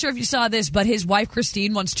 Yeah. Not sure if you saw this, but his wife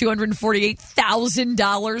Christine wants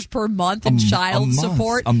 $248,000 per month in child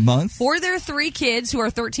support. A month? For their 3 kids who are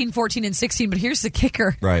 13, 14, and 16. But here's the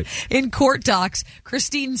kicker. Right. In court docs,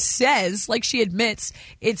 Christine says, like she admits,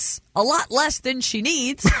 it's a lot less than she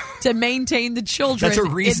needs to maintain the children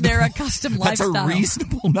in their accustomed lifestyle. That's a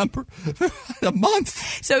reasonable number a month.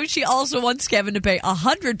 So she also wants Kevin to pay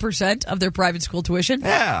 100% of their private school tuition.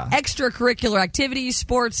 Yeah. Extracurricular activities,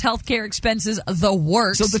 sports, healthcare expenses, the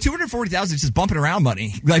works. So the $240,000 is just bumping around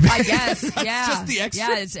money. Like, I guess, yeah. Just the extra?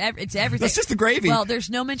 Yeah, it's everything. That's just the gravy. Well, there's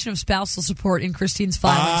no mention of spousal support in Christine's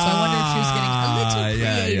filing, so I wonder if she was getting a little creative.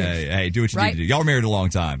 Yeah. Hey, do what you Right? need to do. Y'all were married a long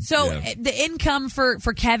time. So the income for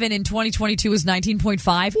Kevin in 2022 was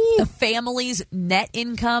 19.5. The family's net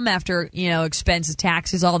income after expenses,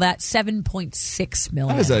 taxes, all that, $7.6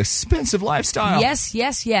 million. That is an expensive lifestyle. while.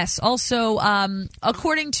 Yes. Also,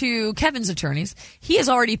 according to Kevin's attorneys, he has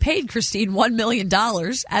already paid Christine $1 million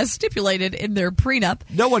as stipulated in their prenup.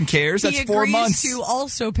 No one cares. That's 4 months. He agrees to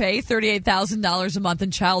also pay $38,000 a month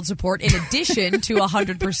in child support in addition to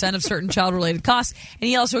 100% of certain child-related costs. And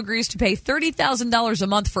he also agrees to pay $30,000 a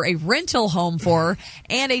month for a rental home for her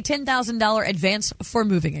and a $10,000 advance for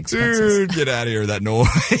moving expenses. Dude, get out of here, that noise.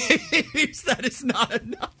 That is not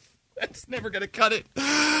enough. That's never going to cut it.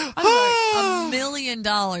 $1 million.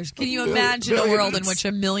 Can you imagine a world in which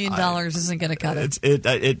 $1 million isn't going to cut it?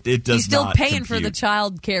 It does. He's still not paying compute. for the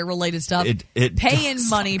child care related stuff. It paying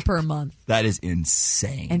money per month. That is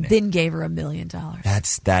insane. And then gave her $1 million.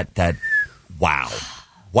 That's that. Wow.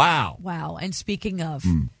 Wow. And speaking of,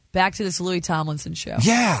 back to this Louis Tomlinson show.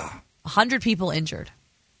 Yeah. 100 people injured.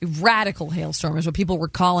 Radical hailstorm is what people were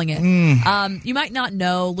calling it. You might not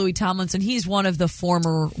know Louis Tomlinson. He's one of the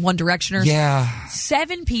former One Directioners. Yeah.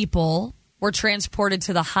 7 people were transported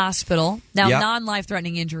to the hospital. Now,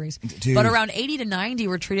 non-life-threatening injuries. Dude. But around 80 to 90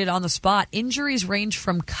 were treated on the spot. Injuries range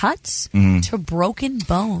from cuts to broken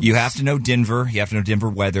bones. You have to know Denver. You have to know Denver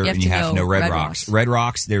weather. And you have to know Red Rocks. Red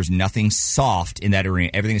Rocks, there's nothing soft in that arena.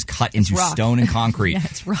 Everything is cut into stone and concrete. Yeah,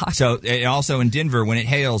 it's rock. So, and also in Denver, when it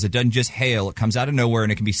hails, it doesn't just hail. It comes out of nowhere,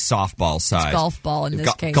 and it can be softball size. It's golf ball in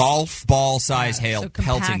this case. Golf ball size hail so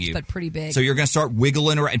pelting compact, you. but pretty big. So you're going to start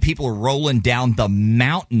wiggling around, and people are rolling down the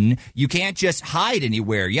mountain. You can't just hide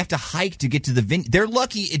anywhere. You have to hike to get to the venue. They're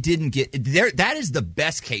lucky it didn't get there. That is the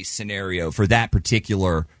best case scenario for that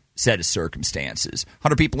particular set of circumstances.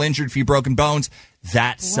 100 people injured, a few broken bones.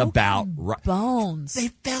 That's about right. Bones. They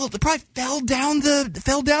probably fell down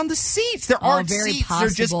the seats. There aren't very seats. possible.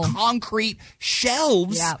 They're just concrete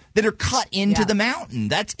shelves that are cut into the mountain.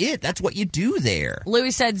 That's it. That's what you do there.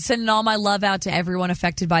 Louis said, sending all my love out to everyone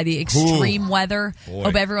affected by the extreme weather. Boy.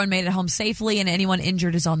 Hope everyone made it home safely and anyone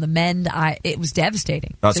injured is on the mend. It was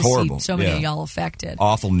devastating. That's to horrible. See so many of y'all affected.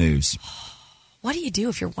 Awful news. What do you do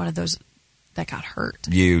if you're one of those that got hurt?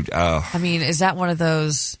 I mean, is that one of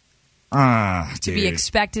those to be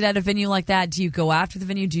expected at a venue like that? Do you go after the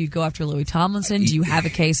venue? Do you go after Louis Tomlinson? Do you have a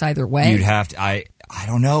case either way? You'd have to. I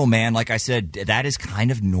don't know, man. Like I said, that is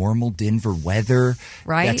kind of normal Denver weather.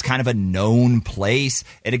 Right. That's kind of a known place.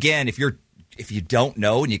 And again, if you don't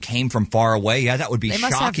know and you came from far away, that would be shocking. They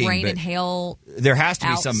must have rain and hail. There has to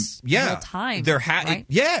be some. Real time. Right?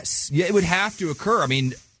 Yes. Yeah, it would have to occur. I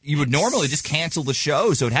mean, you would normally just cancel the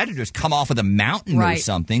show, so it had to just come off of the mountain or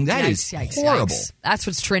something. That is horrible. Yikes. That's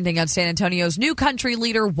what's trending on San Antonio's new country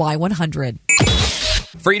leader, Y100.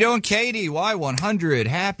 Frito and Katy, Y100.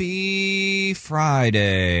 Happy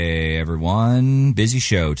Friday, everyone. Busy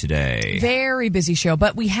show today. Very busy show,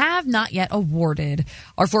 but we have not yet awarded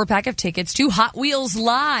our 4-pack of tickets to Hot Wheels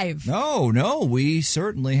Live. No, we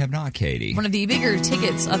certainly have not, Katy. One of the bigger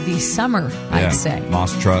tickets of the summer, I'd say.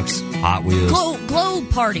 Monster trucks, Hot Wheels.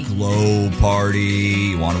 Globe Party. Globe Party.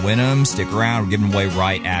 You want to win them? Stick around. We're giving them away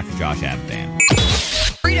right after Josh Abbott.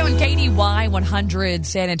 Frito and Katy, Y100,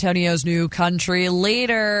 San Antonio's new country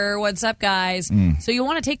leader. What's up, guys? So you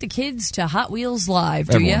want to take the kids to Hot Wheels Live,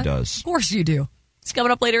 do you? Everyone does. Of course you do. It's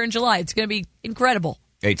coming up later in July. It's going to be incredible.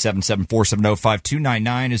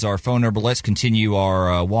 877-470-5299 is our phone number. Let's continue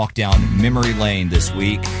our walk down memory lane this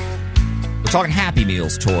week. We're talking Happy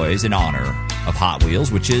Meals toys in honor of Hot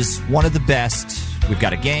Wheels, which is one of the best. We've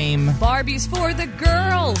got a game. Barbies for the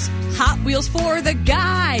girls. Hot Wheels for the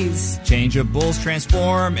guys. Changeables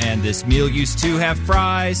transform, and this meal used to have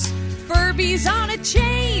fries. Furbies on a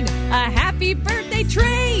chain. A happy birthday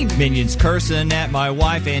train. Minions cursing at my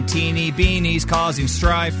wife and teeny beanies causing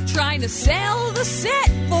strife. Trying to sell the set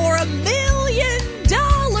for $1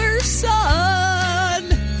 million, son.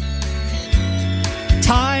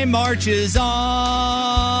 Time marches on.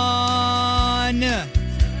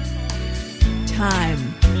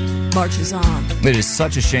 Time marches on. It is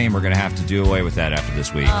such a shame we're going to have to do away with that after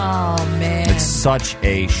this week. Oh, man. It's such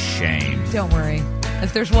a shame. Don't worry.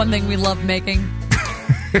 If there's one thing we love making,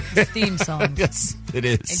 it's theme songs. Yes, it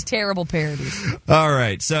is. And terrible parodies. All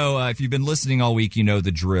right. So if you've been listening all week, you know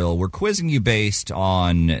the drill. We're quizzing you based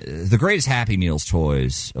on the greatest Happy Meals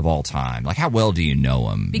toys of all time. Like, how well do you know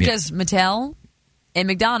them? Because Mattel and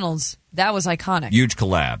McDonald's, that was iconic. Huge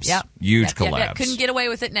collabs. Yep. Huge Yep. collabs. Couldn't get away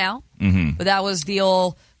with it now. Mm-hmm. But that was the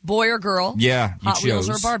old boy or girl. Yeah. Hot Wheels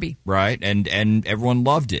or Barbie. Right. And everyone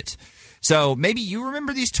loved it. So maybe you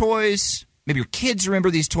remember these toys. Maybe your kids remember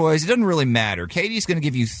these toys. It doesn't really matter. Katie's going to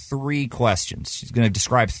give you 3 questions. She's going to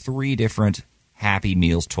describe 3 different Happy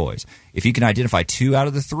Meals toys. If you can identify 2 out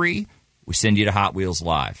of the 3, we send you to Hot Wheels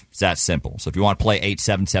Live. It's that simple. So if you want to play,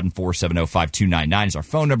 877-470-5299 is our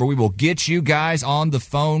phone number. We will get you guys on the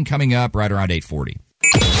phone coming up right around 8:40.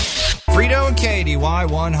 Frito and Katy,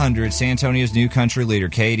 Y100, San Antonio's new country leader.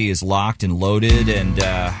 Katy is locked and loaded, and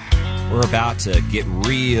we're about to get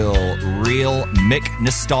real Mick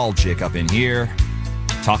nostalgic up in here.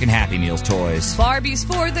 Talking Happy Meals toys. Barbies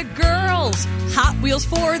for the girls. Hot Wheels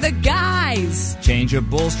for the guys.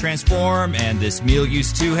 Changeables transform, and this meal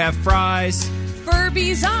used to have fries.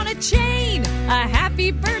 Furbies on a chain. A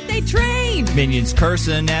happy birthday train. Minions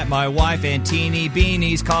cursing at my wife, and teeny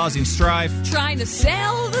beanies causing strife. Trying to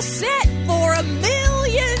sell the set for $1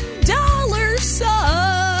 million,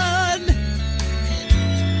 son.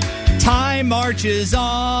 Time marches on.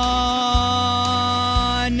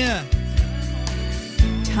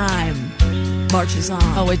 Time marches on.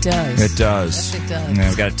 Oh, it does. It does. Yes, it does. And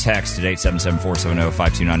we've got a text at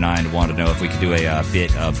 877-470-5299 to want to know if we could do a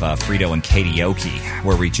bit of Frito and Karaoke,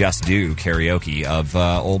 where we just do karaoke of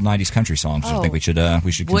old 90s country songs. I think we should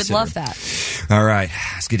consider. Would love that. All right,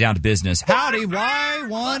 let's get down to business. Howdy,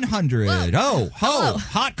 Y100. Hello. Oh,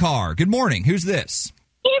 hot car. Good morning. Who's this?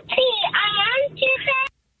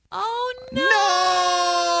 Oh, no.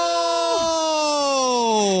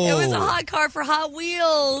 No! It was a hot car for Hot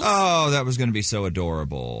Wheels. Oh, that was going to be so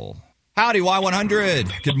adorable. Howdy,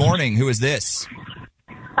 Y100. Good morning. Who is this?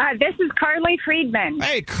 This is Carly Friedman.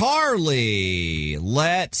 Hey, Carly.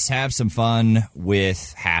 Let's have some fun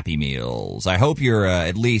with Happy Meals. I hope you're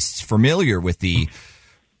at least familiar with the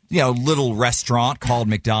little restaurant called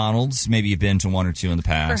McDonald's. Maybe you've been to one or two in the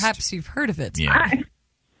past. Perhaps you've heard of it. Yeah.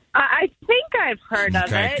 I think I've heard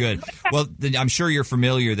of it. Okay, good. Well, I'm sure you're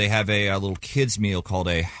familiar. They have a little kids meal called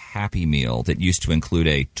a Happy Meal that used to include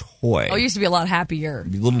a toy. Oh, it used to be a lot happier. A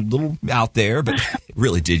little out there, but it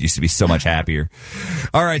really did used to be so much happier.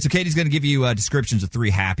 All right, so Katie's going to give you descriptions of 3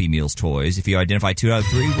 Happy Meals toys. If you identify 2 out of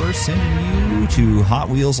 3, we're sending you to Hot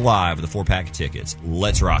Wheels Live with a 4-pack of tickets.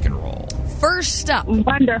 Let's rock and roll. First up.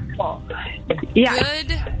 Wonderful. Yeah.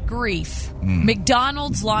 Good grief.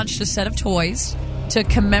 McDonald's launched a set of toys to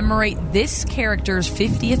commemorate this character's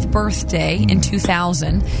 50th birthday in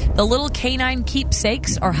 2000. The little canine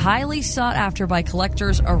keepsakes are highly sought after by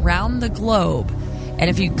collectors around the globe. And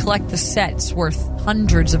if you collect the set, it's worth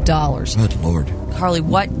hundreds of dollars. Good Lord. Carly,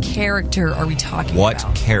 what character are we talking about?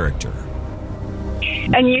 What character?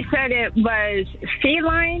 And you said it was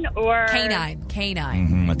feline or... Canine.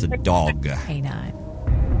 It's a dog. Canine.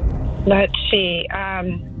 Let's see.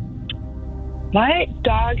 My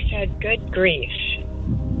dog said good grief.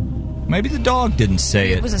 Maybe the dog didn't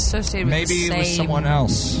say it. It was associated with Maybe the it was same someone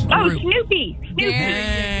else. Oh, Snoopy.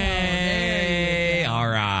 Yay. All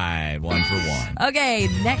right. 1 for 1. Okay,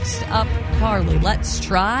 next up, Carly. Let's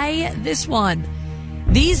try this one.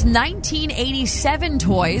 These 1987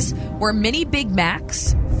 toys were mini Big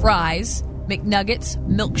Macs, fries, McNuggets,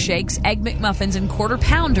 milkshakes, Egg McMuffins, and Quarter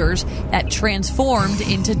Pounders that transformed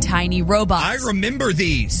into tiny robots. I remember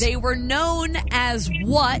these. They were known as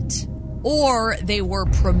what, or they were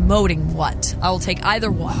promoting what? I will take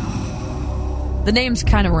either one. The name's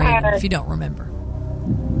kind of random if you don't remember.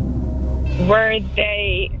 Were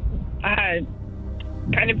they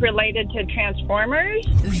kind of related to Transformers?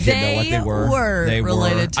 They were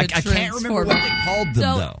related to I can't remember what they called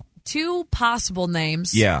them, though. 2 possible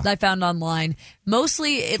names that I found online.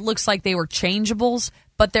 Mostly it looks like they were changeables,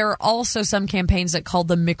 but there are also some campaigns that called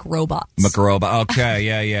them McRobots. McRobot. Okay,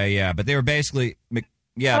 yeah. But they were basically...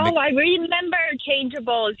 I remember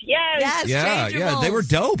changeables. Yes. Yeah. They were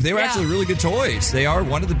dope. They were actually really good toys. They are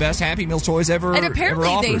one of the best Happy Meals toys ever. And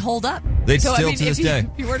apparently they hold up. They still to this day.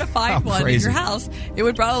 If you were to find one in your house, it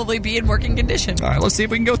would probably be in working condition. All right, let's see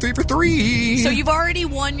if we can go 3 for 3. So you've already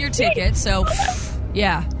won your ticket. So,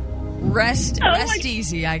 yeah, rest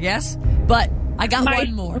easy, I guess. But I got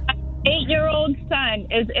one more. 8-year-old son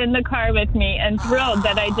is in the car with me and thrilled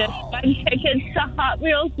that I just won tickets to Hot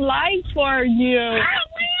Wheels Live for you. Hot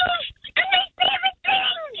Wheels! My favorite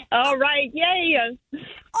thing! All right, yay!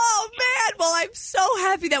 Oh, man! Well, I'm so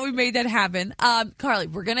happy that we made that happen. Carly,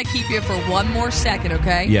 we're going to keep you for one more second,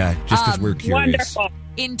 okay? Yeah, just because we're curious. Wonderful.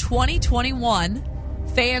 In 2021,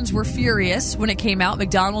 fans were furious when it came out.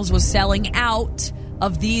 McDonald's was selling out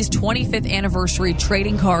of these 25th anniversary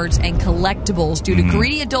trading cards and collectibles due to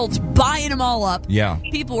greedy adults buying them all up. Yeah.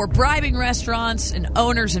 People were bribing restaurants and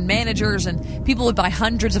owners and managers, and people would buy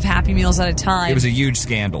hundreds of Happy Meals at a time. It was a huge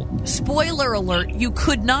scandal. Spoiler alert, you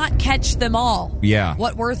could not catch them all. Yeah.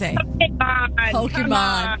 What were they?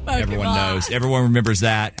 Pokemon. Everyone knows. Everyone remembers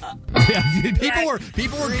that.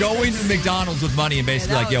 People were going to McDonald's with money and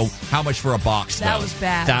basically like, yo, how much for a box? That was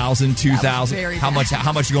bad. $1,000, $2,000. How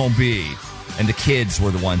bad. much you gonna be? And the kids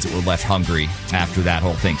were the ones that were left hungry after that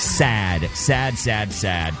whole thing. Sad.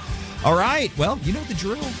 All right. Well, you know the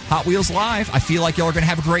drill. Hot Wheels Live. I feel like y'all are going to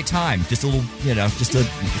have a great time. Just a little, just a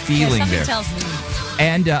feeling there. Tells me.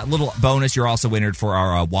 And a little bonus, you're also entered for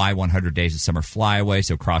our Y100 Days of Summer Flyaway.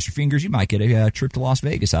 So cross your fingers. You might get a trip to Las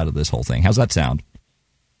Vegas out of this whole thing. How's that sound?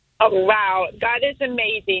 Oh, wow. That is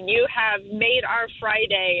amazing. You have made our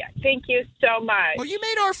Friday. Thank you so much. Well, you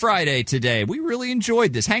made our Friday today. We really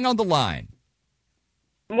enjoyed this. Hang on the line.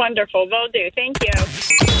 Wonderful. Will do. Thank you.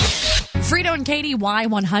 Frito and Katy,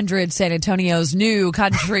 Y100, San Antonio's new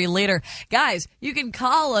country leader. Guys, you can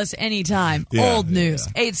call us anytime. Old news,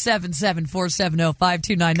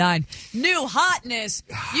 877-470-5299. New hotness,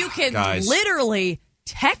 you can literally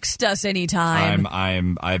text us anytime.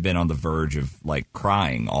 I've been on the verge of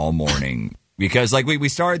crying all morning because we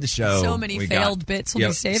started the show. So many failed bits will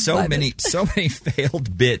be saved. So many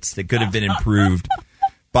failed bits that could have been improved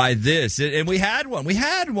by this. And we had one. We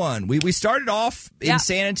started off in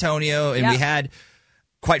San Antonio, and we had,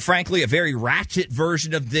 quite frankly, a very ratchet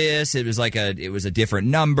version of this. It was it was a different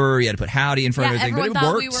number. You had to put howdy in front of everything, but it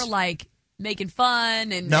thought worked. We were making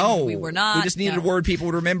fun, and we were not. We just needed a word people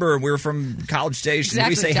would remember, and we were from College Station. Exactly,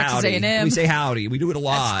 we say Texas howdy. A&M. We say howdy. We do it a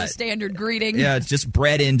lot. That's the standard greeting. Yeah, it's just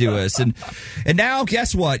bred into us. And now,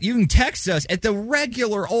 guess what? You can text us at the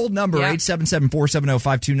regular old number,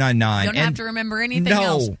 877-470-5299. Don't have to remember anything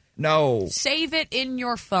else. No. Save it in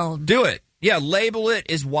your phone. Do it. Yeah, label it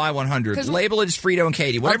as Y100. Label it as Frito and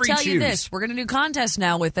Katy. Whatever you choose. I'll tell you this. We're going to do contests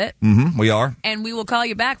now with it. Mm-hmm, we are. And we will call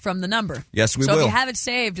you back from the number. Yes, we will. will. So if you have it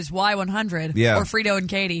saved as Y100 or Frito and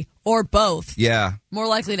Katy or both, more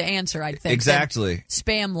likely to answer, I think. Exactly.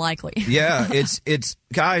 Spam likely. Yeah, it's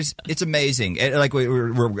guys, it's amazing. We're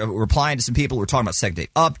replying to some people. We're talking about second date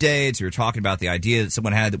updates. We were talking about the idea that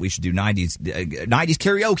someone had that we should do 90s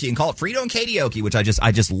karaoke and call it Frito and Katyoke, which I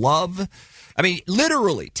just love. I mean,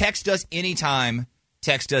 literally, text us anytime,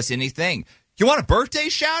 text us anything. You want a birthday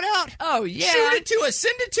shout out? Oh, yeah. Shoot it to us.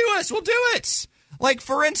 Send it to us. We'll do it.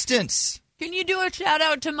 For instance. Can you do a shout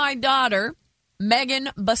out to my daughter, Megan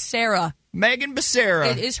Becerra? Megan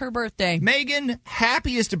Becerra. It is her birthday. Megan,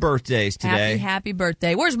 happiest of birthdays today. Happy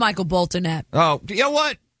birthday. Where's Michael Bolton at? Oh, you know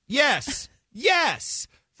what? Yes. Yes.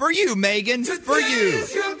 For you, Megan. For you.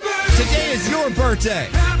 Today is your birthday.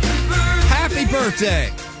 Happy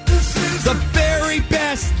birthday. The very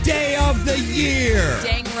best day of the year.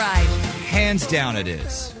 Dang right. Hands down it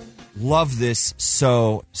is. Love this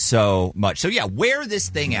so much. So, wear this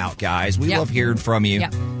thing out, guys. We love hearing from you.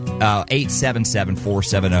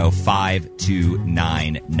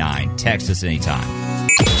 877-470-5299. Text us anytime.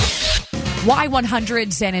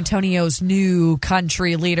 Y100, San Antonio's new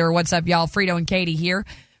country leader. What's up, y'all? Frito and Katy here.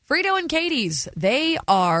 Frito and Katy's, they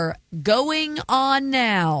are going on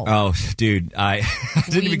now. Oh, dude, I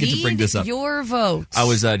didn't even get to bring this up. Your vote. I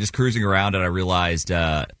was just cruising around, and I realized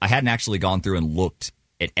I hadn't actually gone through and looked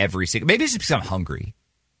at every single. Maybe it's just because I'm hungry.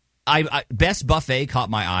 Best buffet caught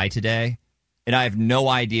my eye today, and I have no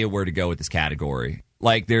idea where to go with this category.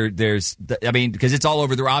 Because it's all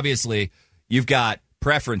over there. Obviously, you've got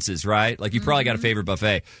preferences, right? You probably got a favorite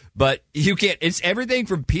buffet, but you can't. It's everything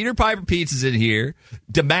from Peter Piper Pizza's in here,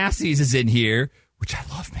 DeMassie's is in here, which I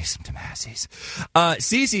love me some DeMassie's.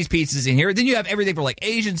 Cece's Pizza's in here. Then you have everything from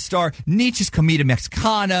Asian Star, Nietzsche's Comida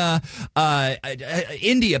Mexicana,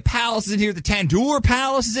 India Palace is in here, the Tandoor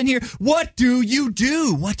Palace is in here. What do you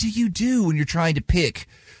do? What do you do when you're trying to pick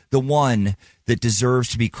the one that deserves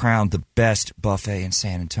to be crowned the best buffet in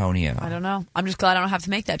San Antonio? I don't know. I'm just glad I don't have to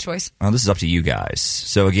make that choice. Well, this is up to you guys.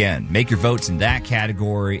 So again, make your votes in that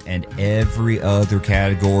category and every other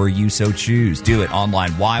category you so choose. Do it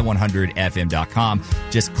online, y100fm.com.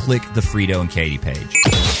 Just click the Frito and Katy page.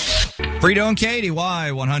 Frito and Katy,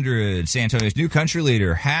 Y100, San Antonio's new country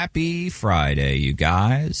leader. Happy Friday, you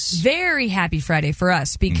guys. Very happy Friday for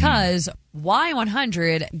us because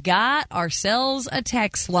Y100 got ourselves a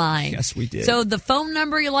text line. Yes, we did. So the phone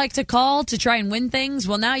number you like to call to try and win things,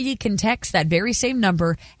 well, now you can text that very same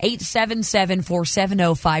number,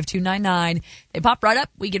 877-470-5299. They pop right up.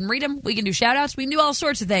 We can read them. We can do shout-outs. We can do all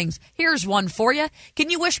sorts of things. Here's one for you. Can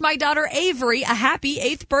you wish my daughter Avery a happy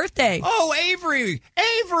 8th birthday? Oh, Avery!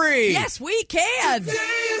 Avery! Yes, we can.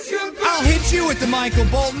 I'll hit you with the Michael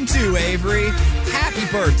Bolton, too, Avery. Happy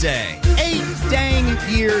birthday. 8 dang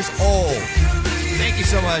years old. Thank you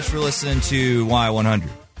so much for listening to Y100.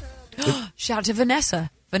 Shout out to Vanessa.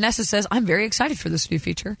 Vanessa says, I'm very excited for this new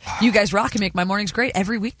feature. You guys rock and make my mornings great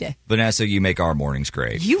every weekday. Vanessa, you make our mornings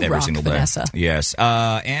great. You every rock, single day. Vanessa. Yes.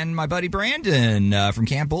 And my buddy Brandon from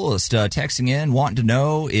Camp Bullist texting in, wanting to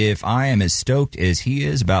know if I am as stoked as he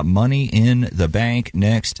is about Money in the Bank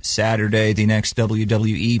next Saturday, the next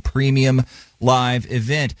WWE Premium Live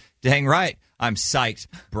event. Dang right. I'm psyched.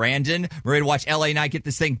 Brandon, we're ready to watch LA Knight get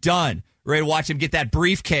this thing done. We're ready to watch him get that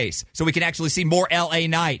briefcase so we can actually see more LA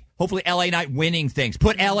Knight. Hopefully LA Knight winning things.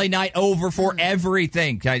 Put LA Knight over for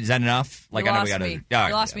everything. Is that enough? You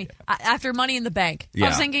lost me. After Money in the Bank. I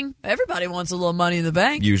was thinking, everybody wants a little Money in the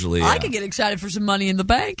Bank. Usually, I could get excited for some Money in the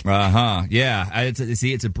Bank. Yeah.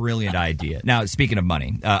 It's a brilliant idea. Now, speaking of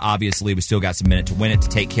money, obviously we still got some minute to win it to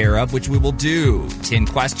take care of, which we will do. 10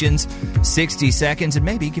 questions, 60 seconds, and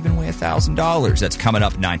maybe giving away $1,000. That's coming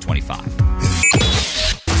up 9:25.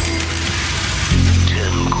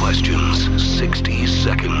 10 questions, 60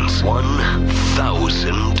 seconds,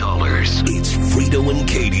 $1,000. It's Frito and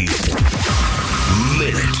Katy.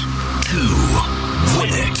 Minute to win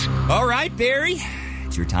it. All right, Barry.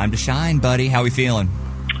 It's your time to shine, buddy. How we feeling?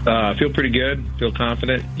 I feel pretty good. Feel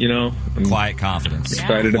confident, I'm quiet confidence.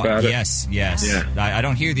 Excited about it. Yes. Yeah. I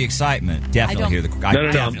don't hear the excitement. Definitely hear the... No.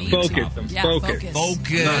 I'm focused. Focus.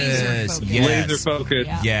 Yes. Laser focus.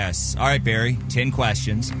 Yeah. Yes. All right, Barry. 10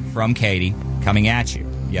 questions from Katie coming at you.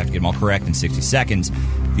 You have to get them all correct in 60 seconds.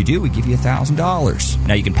 If you do, we give you $1,000.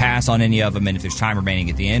 Now, you can pass on any of them, and if there's time remaining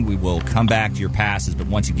at the end, we will come back to your passes. But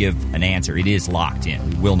once you give an answer, it is locked in.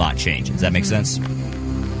 We will not change it. Does that make sense?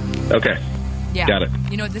 Okay. Yeah. Got it.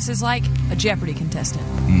 You know what this is like? A Jeopardy contestant.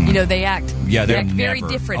 Mm. They act very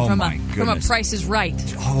different from a Price is Right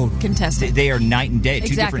contestant. They are night and day.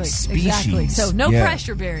 Two different species. Exactly. So no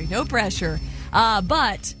pressure, Barry. No pressure.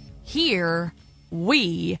 But here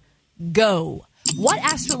we go. What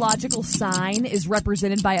astrological sign is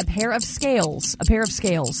represented by a pair of scales?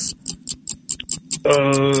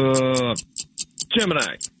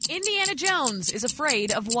 Gemini. Indiana Jones is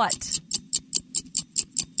afraid of what?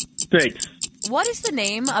 Snakes. What is the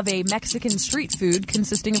name of a Mexican street food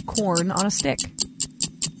consisting of corn on a stick?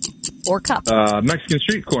 Or cup? Mexican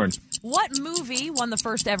street corn. What movie won the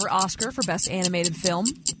first ever Oscar for Best Animated Film?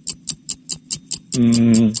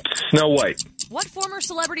 Snow White. What former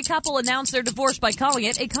celebrity couple announced their divorce by calling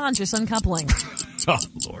it a conscious uncoupling? Oh,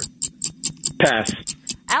 Lord. Pass.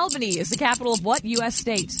 Albany is the capital of what U.S.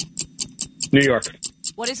 state? New York.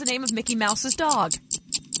 What is the name of Mickey Mouse's dog?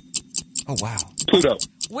 Oh, wow. Pluto.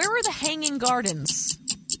 Where are the Hanging Gardens?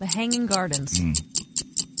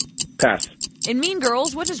 Pass. In Mean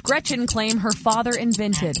Girls, what does Gretchen claim her father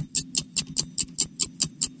invented?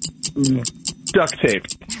 Duct tape.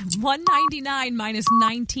 199 minus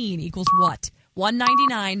 19 equals what?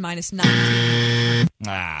 199 minus 19.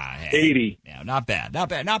 80. Yeah, not bad.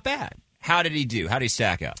 How did he do? How did he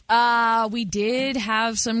stack up? We did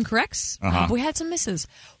have some corrects. We had some misses.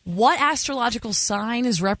 What astrological sign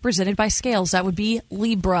is represented by scales? That would be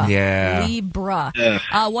Libra. Yeah. Libra.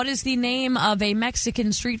 What is the name of a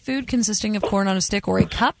Mexican street food consisting of corn on a stick or a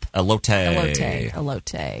cup? Elote.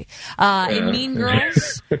 In Mean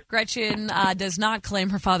Girls, Gretchen does not claim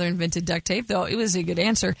her father invented duct tape, though it was a good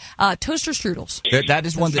answer. Toaster strudels. That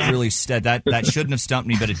is one that really that shouldn't have stumped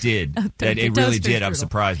me, but it did. It really did. I was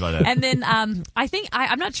surprised by that. And then I think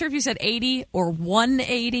I'm not sure if you said 80 or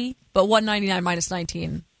 180, but 199 minus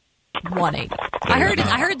 19. 180. I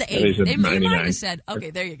heard the 80. It might have said. Okay,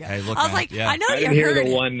 there you go. Hey, look, I was like, I know I didn't you hear heard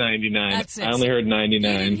the it. 199. That's it. I only heard 99.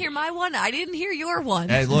 You didn't hear my one. I didn't hear your one.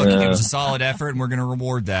 Hey, look, it was a solid effort, and we're going to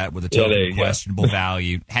reward that with a token of questionable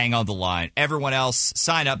value. Hang on the line. Everyone else,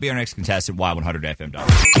 sign up. Be our next contestant. Y100FM.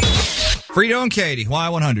 Frito and Katy,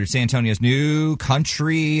 Y100, San Antonio's new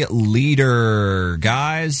country leader.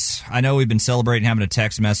 Guys, I know we've been celebrating having a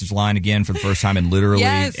text message line again for the first time in literally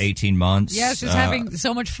 18 months. Yes, just having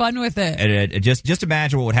so much fun with it. And just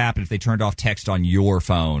imagine what would happen if they turned off text on your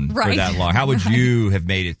phone for that long. How would you have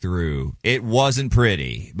made it through? It wasn't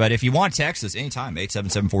pretty. But if you want to text us anytime,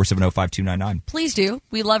 877-470-5299. Please do.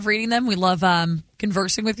 We love reading them. We love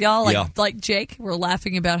conversing with y'all. Like Jake, we're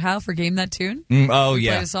laughing about how for Game That Tune. We played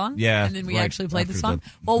a song. Yeah. And then we actually played the song.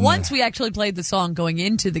 Once we actually played the song going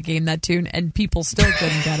into the Game That Tune, and people still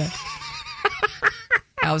couldn't get it.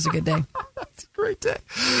 That was a good day. That's a great day.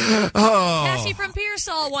 Cassie from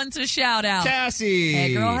Pearsall wants a shout out. Cassie.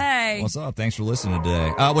 Hey, girl, hey. What's up? Thanks for listening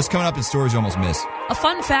today. What's coming up in stories you almost missed? A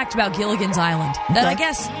fun fact about Gilligan's Island that I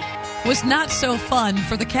guess was not so fun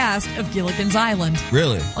for the cast of Gilligan's Island.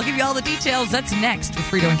 Really? I'll give you all the details. That's next with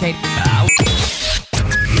Frito and Katy.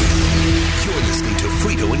 You're listening to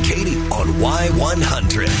Frito and Katy on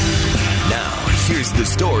Y100. Now, here's the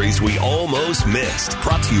stories we almost missed.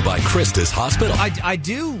 Brought to you by Christus Hospital. I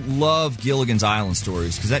do love Gilligan's Island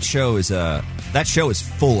stories because that show is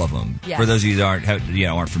full of them. Yes. For those of you that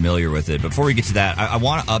aren't familiar with it. But before we get to that, I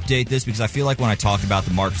want to update this because I feel like when I talked about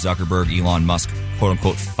the Mark Zuckerberg, Elon Musk, quote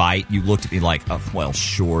unquote fight, you looked at me like, oh, well,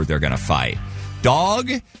 sure, they're going to fight. dog.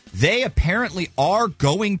 They apparently are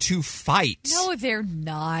going to fight. No, they're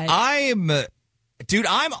not.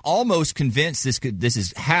 I'm almost convinced this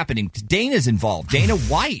is happening. Dana's involved. Dana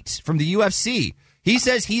White from the UFC. He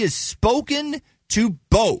says he has spoken to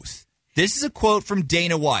both. This is a quote from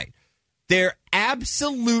Dana White. They're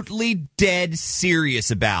absolutely dead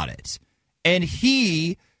serious about it. And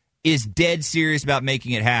he is dead serious about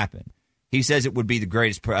making it happen. He says it would be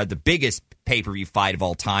the biggest pay-per-view fight of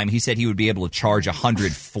all time. He said he would be able to charge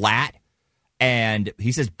 $100 flat. And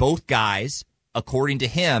he says both guys, according to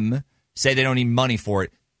him, say they don't need money for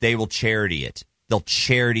it. They will charity it. They'll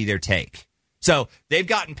charity their take. So they've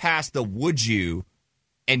gotten past the would you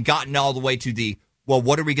and gotten all the way to the, well,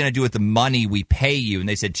 what are we going to do with the money we pay you? And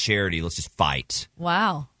they said charity. Let's just fight.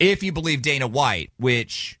 Wow. If you believe Dana White,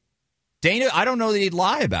 which Dana, I don't know that he'd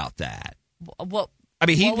lie about that. What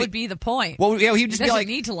would be the point? Well, yeah, he would just he be doesn't like,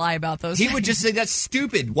 need to lie about those He things. would just say, that's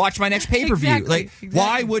stupid. Watch my next pay-per-view. Exactly.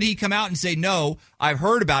 Why would he come out and say, no, I've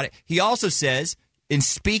heard about it? He also says, in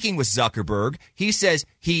speaking with Zuckerberg, he says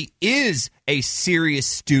he is a serious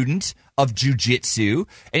student of jiu-jitsu,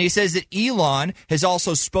 and he says that Elon has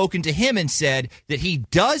also spoken to him and said that he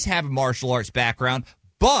does have a martial arts background,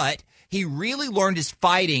 but he really learned his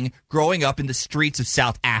fighting growing up in the streets of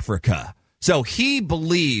South Africa. So he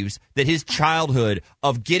believes that his childhood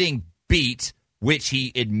of getting beat, which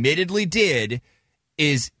he admittedly did,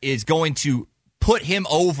 is going to put him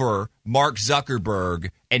over Mark Zuckerberg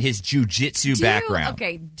and his jiu-jitsu background.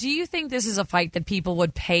 Okay, do you think this is a fight that people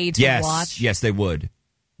would pay to watch? Yes, they would.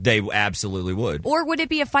 They absolutely would. Or would it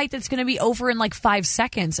be a fight that's going to be over in like 5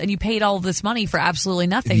 seconds and you paid all of this money for absolutely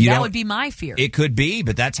nothing? That would be my fear. It could be,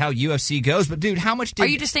 but that's how UFC goes. But, dude, how much Are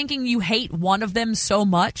you just thinking you hate one of them so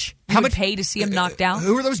much you would pay to see him knocked down?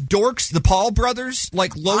 Who are those dorks? The Paul brothers?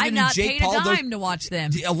 Like Logan and Jake Paul? I not paid a dime to watch them.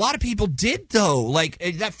 A lot of people did, though. Like,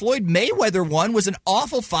 that Floyd Mayweather one was an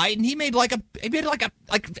awful fight, and he made like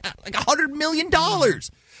 $100 million.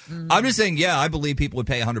 I'm just saying, yeah, I believe people would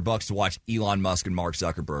pay $100 to watch Elon Musk and Mark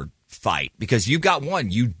Zuckerberg fight because you've got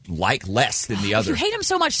one you like less than the other. If you hate them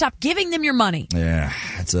so much, stop giving them your money. Yeah,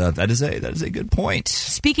 that is a good point.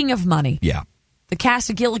 Speaking of money, yeah, the cast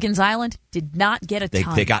of Gilligan's Island did not get a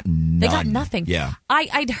ton. They got none. They got nothing. Yeah,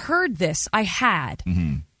 I'd heard this. I had,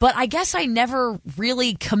 but I guess I never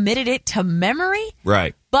really committed it to memory.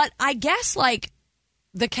 Right. But I guess like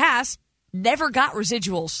the cast never got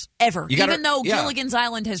residuals ever, even though Gilligan's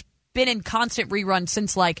Island has been in constant reruns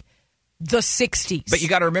since like the 60s. But you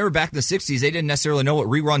got to remember, back in the 60s, they didn't necessarily know what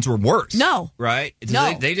reruns were worth. No. Right?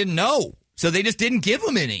 No. They didn't know. So they just didn't give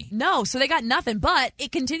them any. No, so they got nothing. But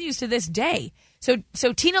it continues to this day.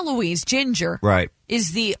 So Tina Louise, Ginger, right,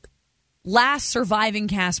 is the last surviving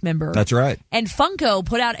cast member. That's right. And Funko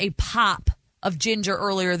put out a pop of Ginger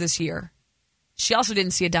earlier this year. She also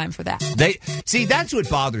didn't see a dime for that. That's what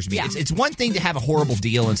bothers me. Yeah. It's one thing to have a horrible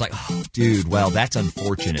deal, and it's like, oh, dude, well, that's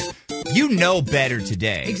unfortunate. You know better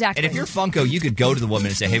today. Exactly. And if you're Funko, you could go to the woman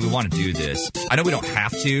and say, hey, we want to do this. I know we don't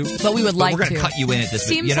have to. But we would like to. We're going to cut you in at this.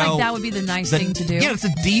 Seems like that would be the nice thing to do. Yeah, it's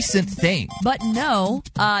a decent thing. But no,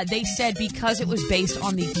 they said because it was based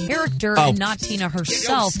on the character and not Tina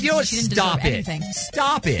herself, she didn't deserve anything.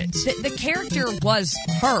 Stop it. The character was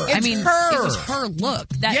her. Her. It was her look.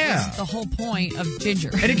 That was the whole point of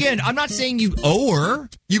Ginger. And again, I'm not saying you owe her.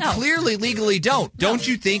 You clearly legally don't. No. Don't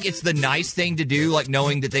you think it's the nice thing to do, like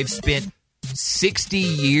knowing that they've spent 60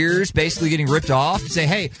 years basically getting ripped off, to say,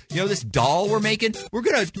 hey, this doll we're making, we're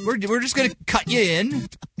just gonna cut you in.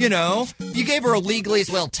 You gave her a legally as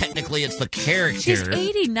well. Technically, it's the character. She's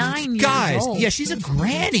 89 years old. Yeah, she's a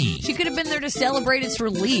granny. She could have been there to celebrate its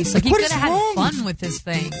release. Like, you could have had fun with this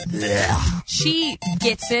thing. Ugh. She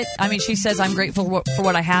gets it. She says, I'm grateful for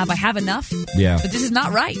what I have. I have enough. Yeah. But this is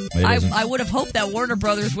not right. I would have hoped that Warner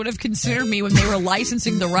Brothers would have considered me when they were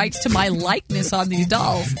licensing the rights to my likeness on these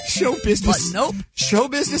dolls. Show business. But nope. Show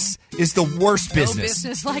business is the worst business. No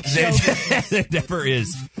business like show business. There never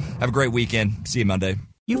is. Have a great weekend. See you Monday.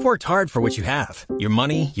 You've worked hard for what you have. Your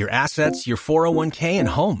money, your assets, your 401k, and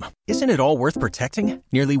home. Isn't it all worth protecting?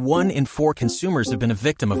 Nearly 1 in 4 consumers have been a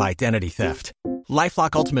victim of identity theft.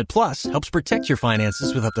 LifeLock Ultimate Plus helps protect your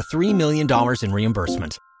finances with up to $3 million in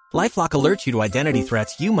reimbursement. LifeLock alerts you to identity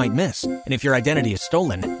threats you might miss. And if your identity is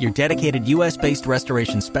stolen, your dedicated U.S.-based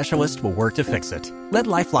restoration specialist will work to fix it. Let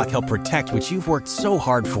LifeLock help protect what you've worked so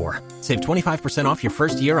hard for. Save 25% off your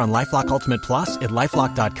first year on LifeLock Ultimate Plus at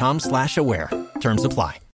LifeLock.com/aware. Terms apply.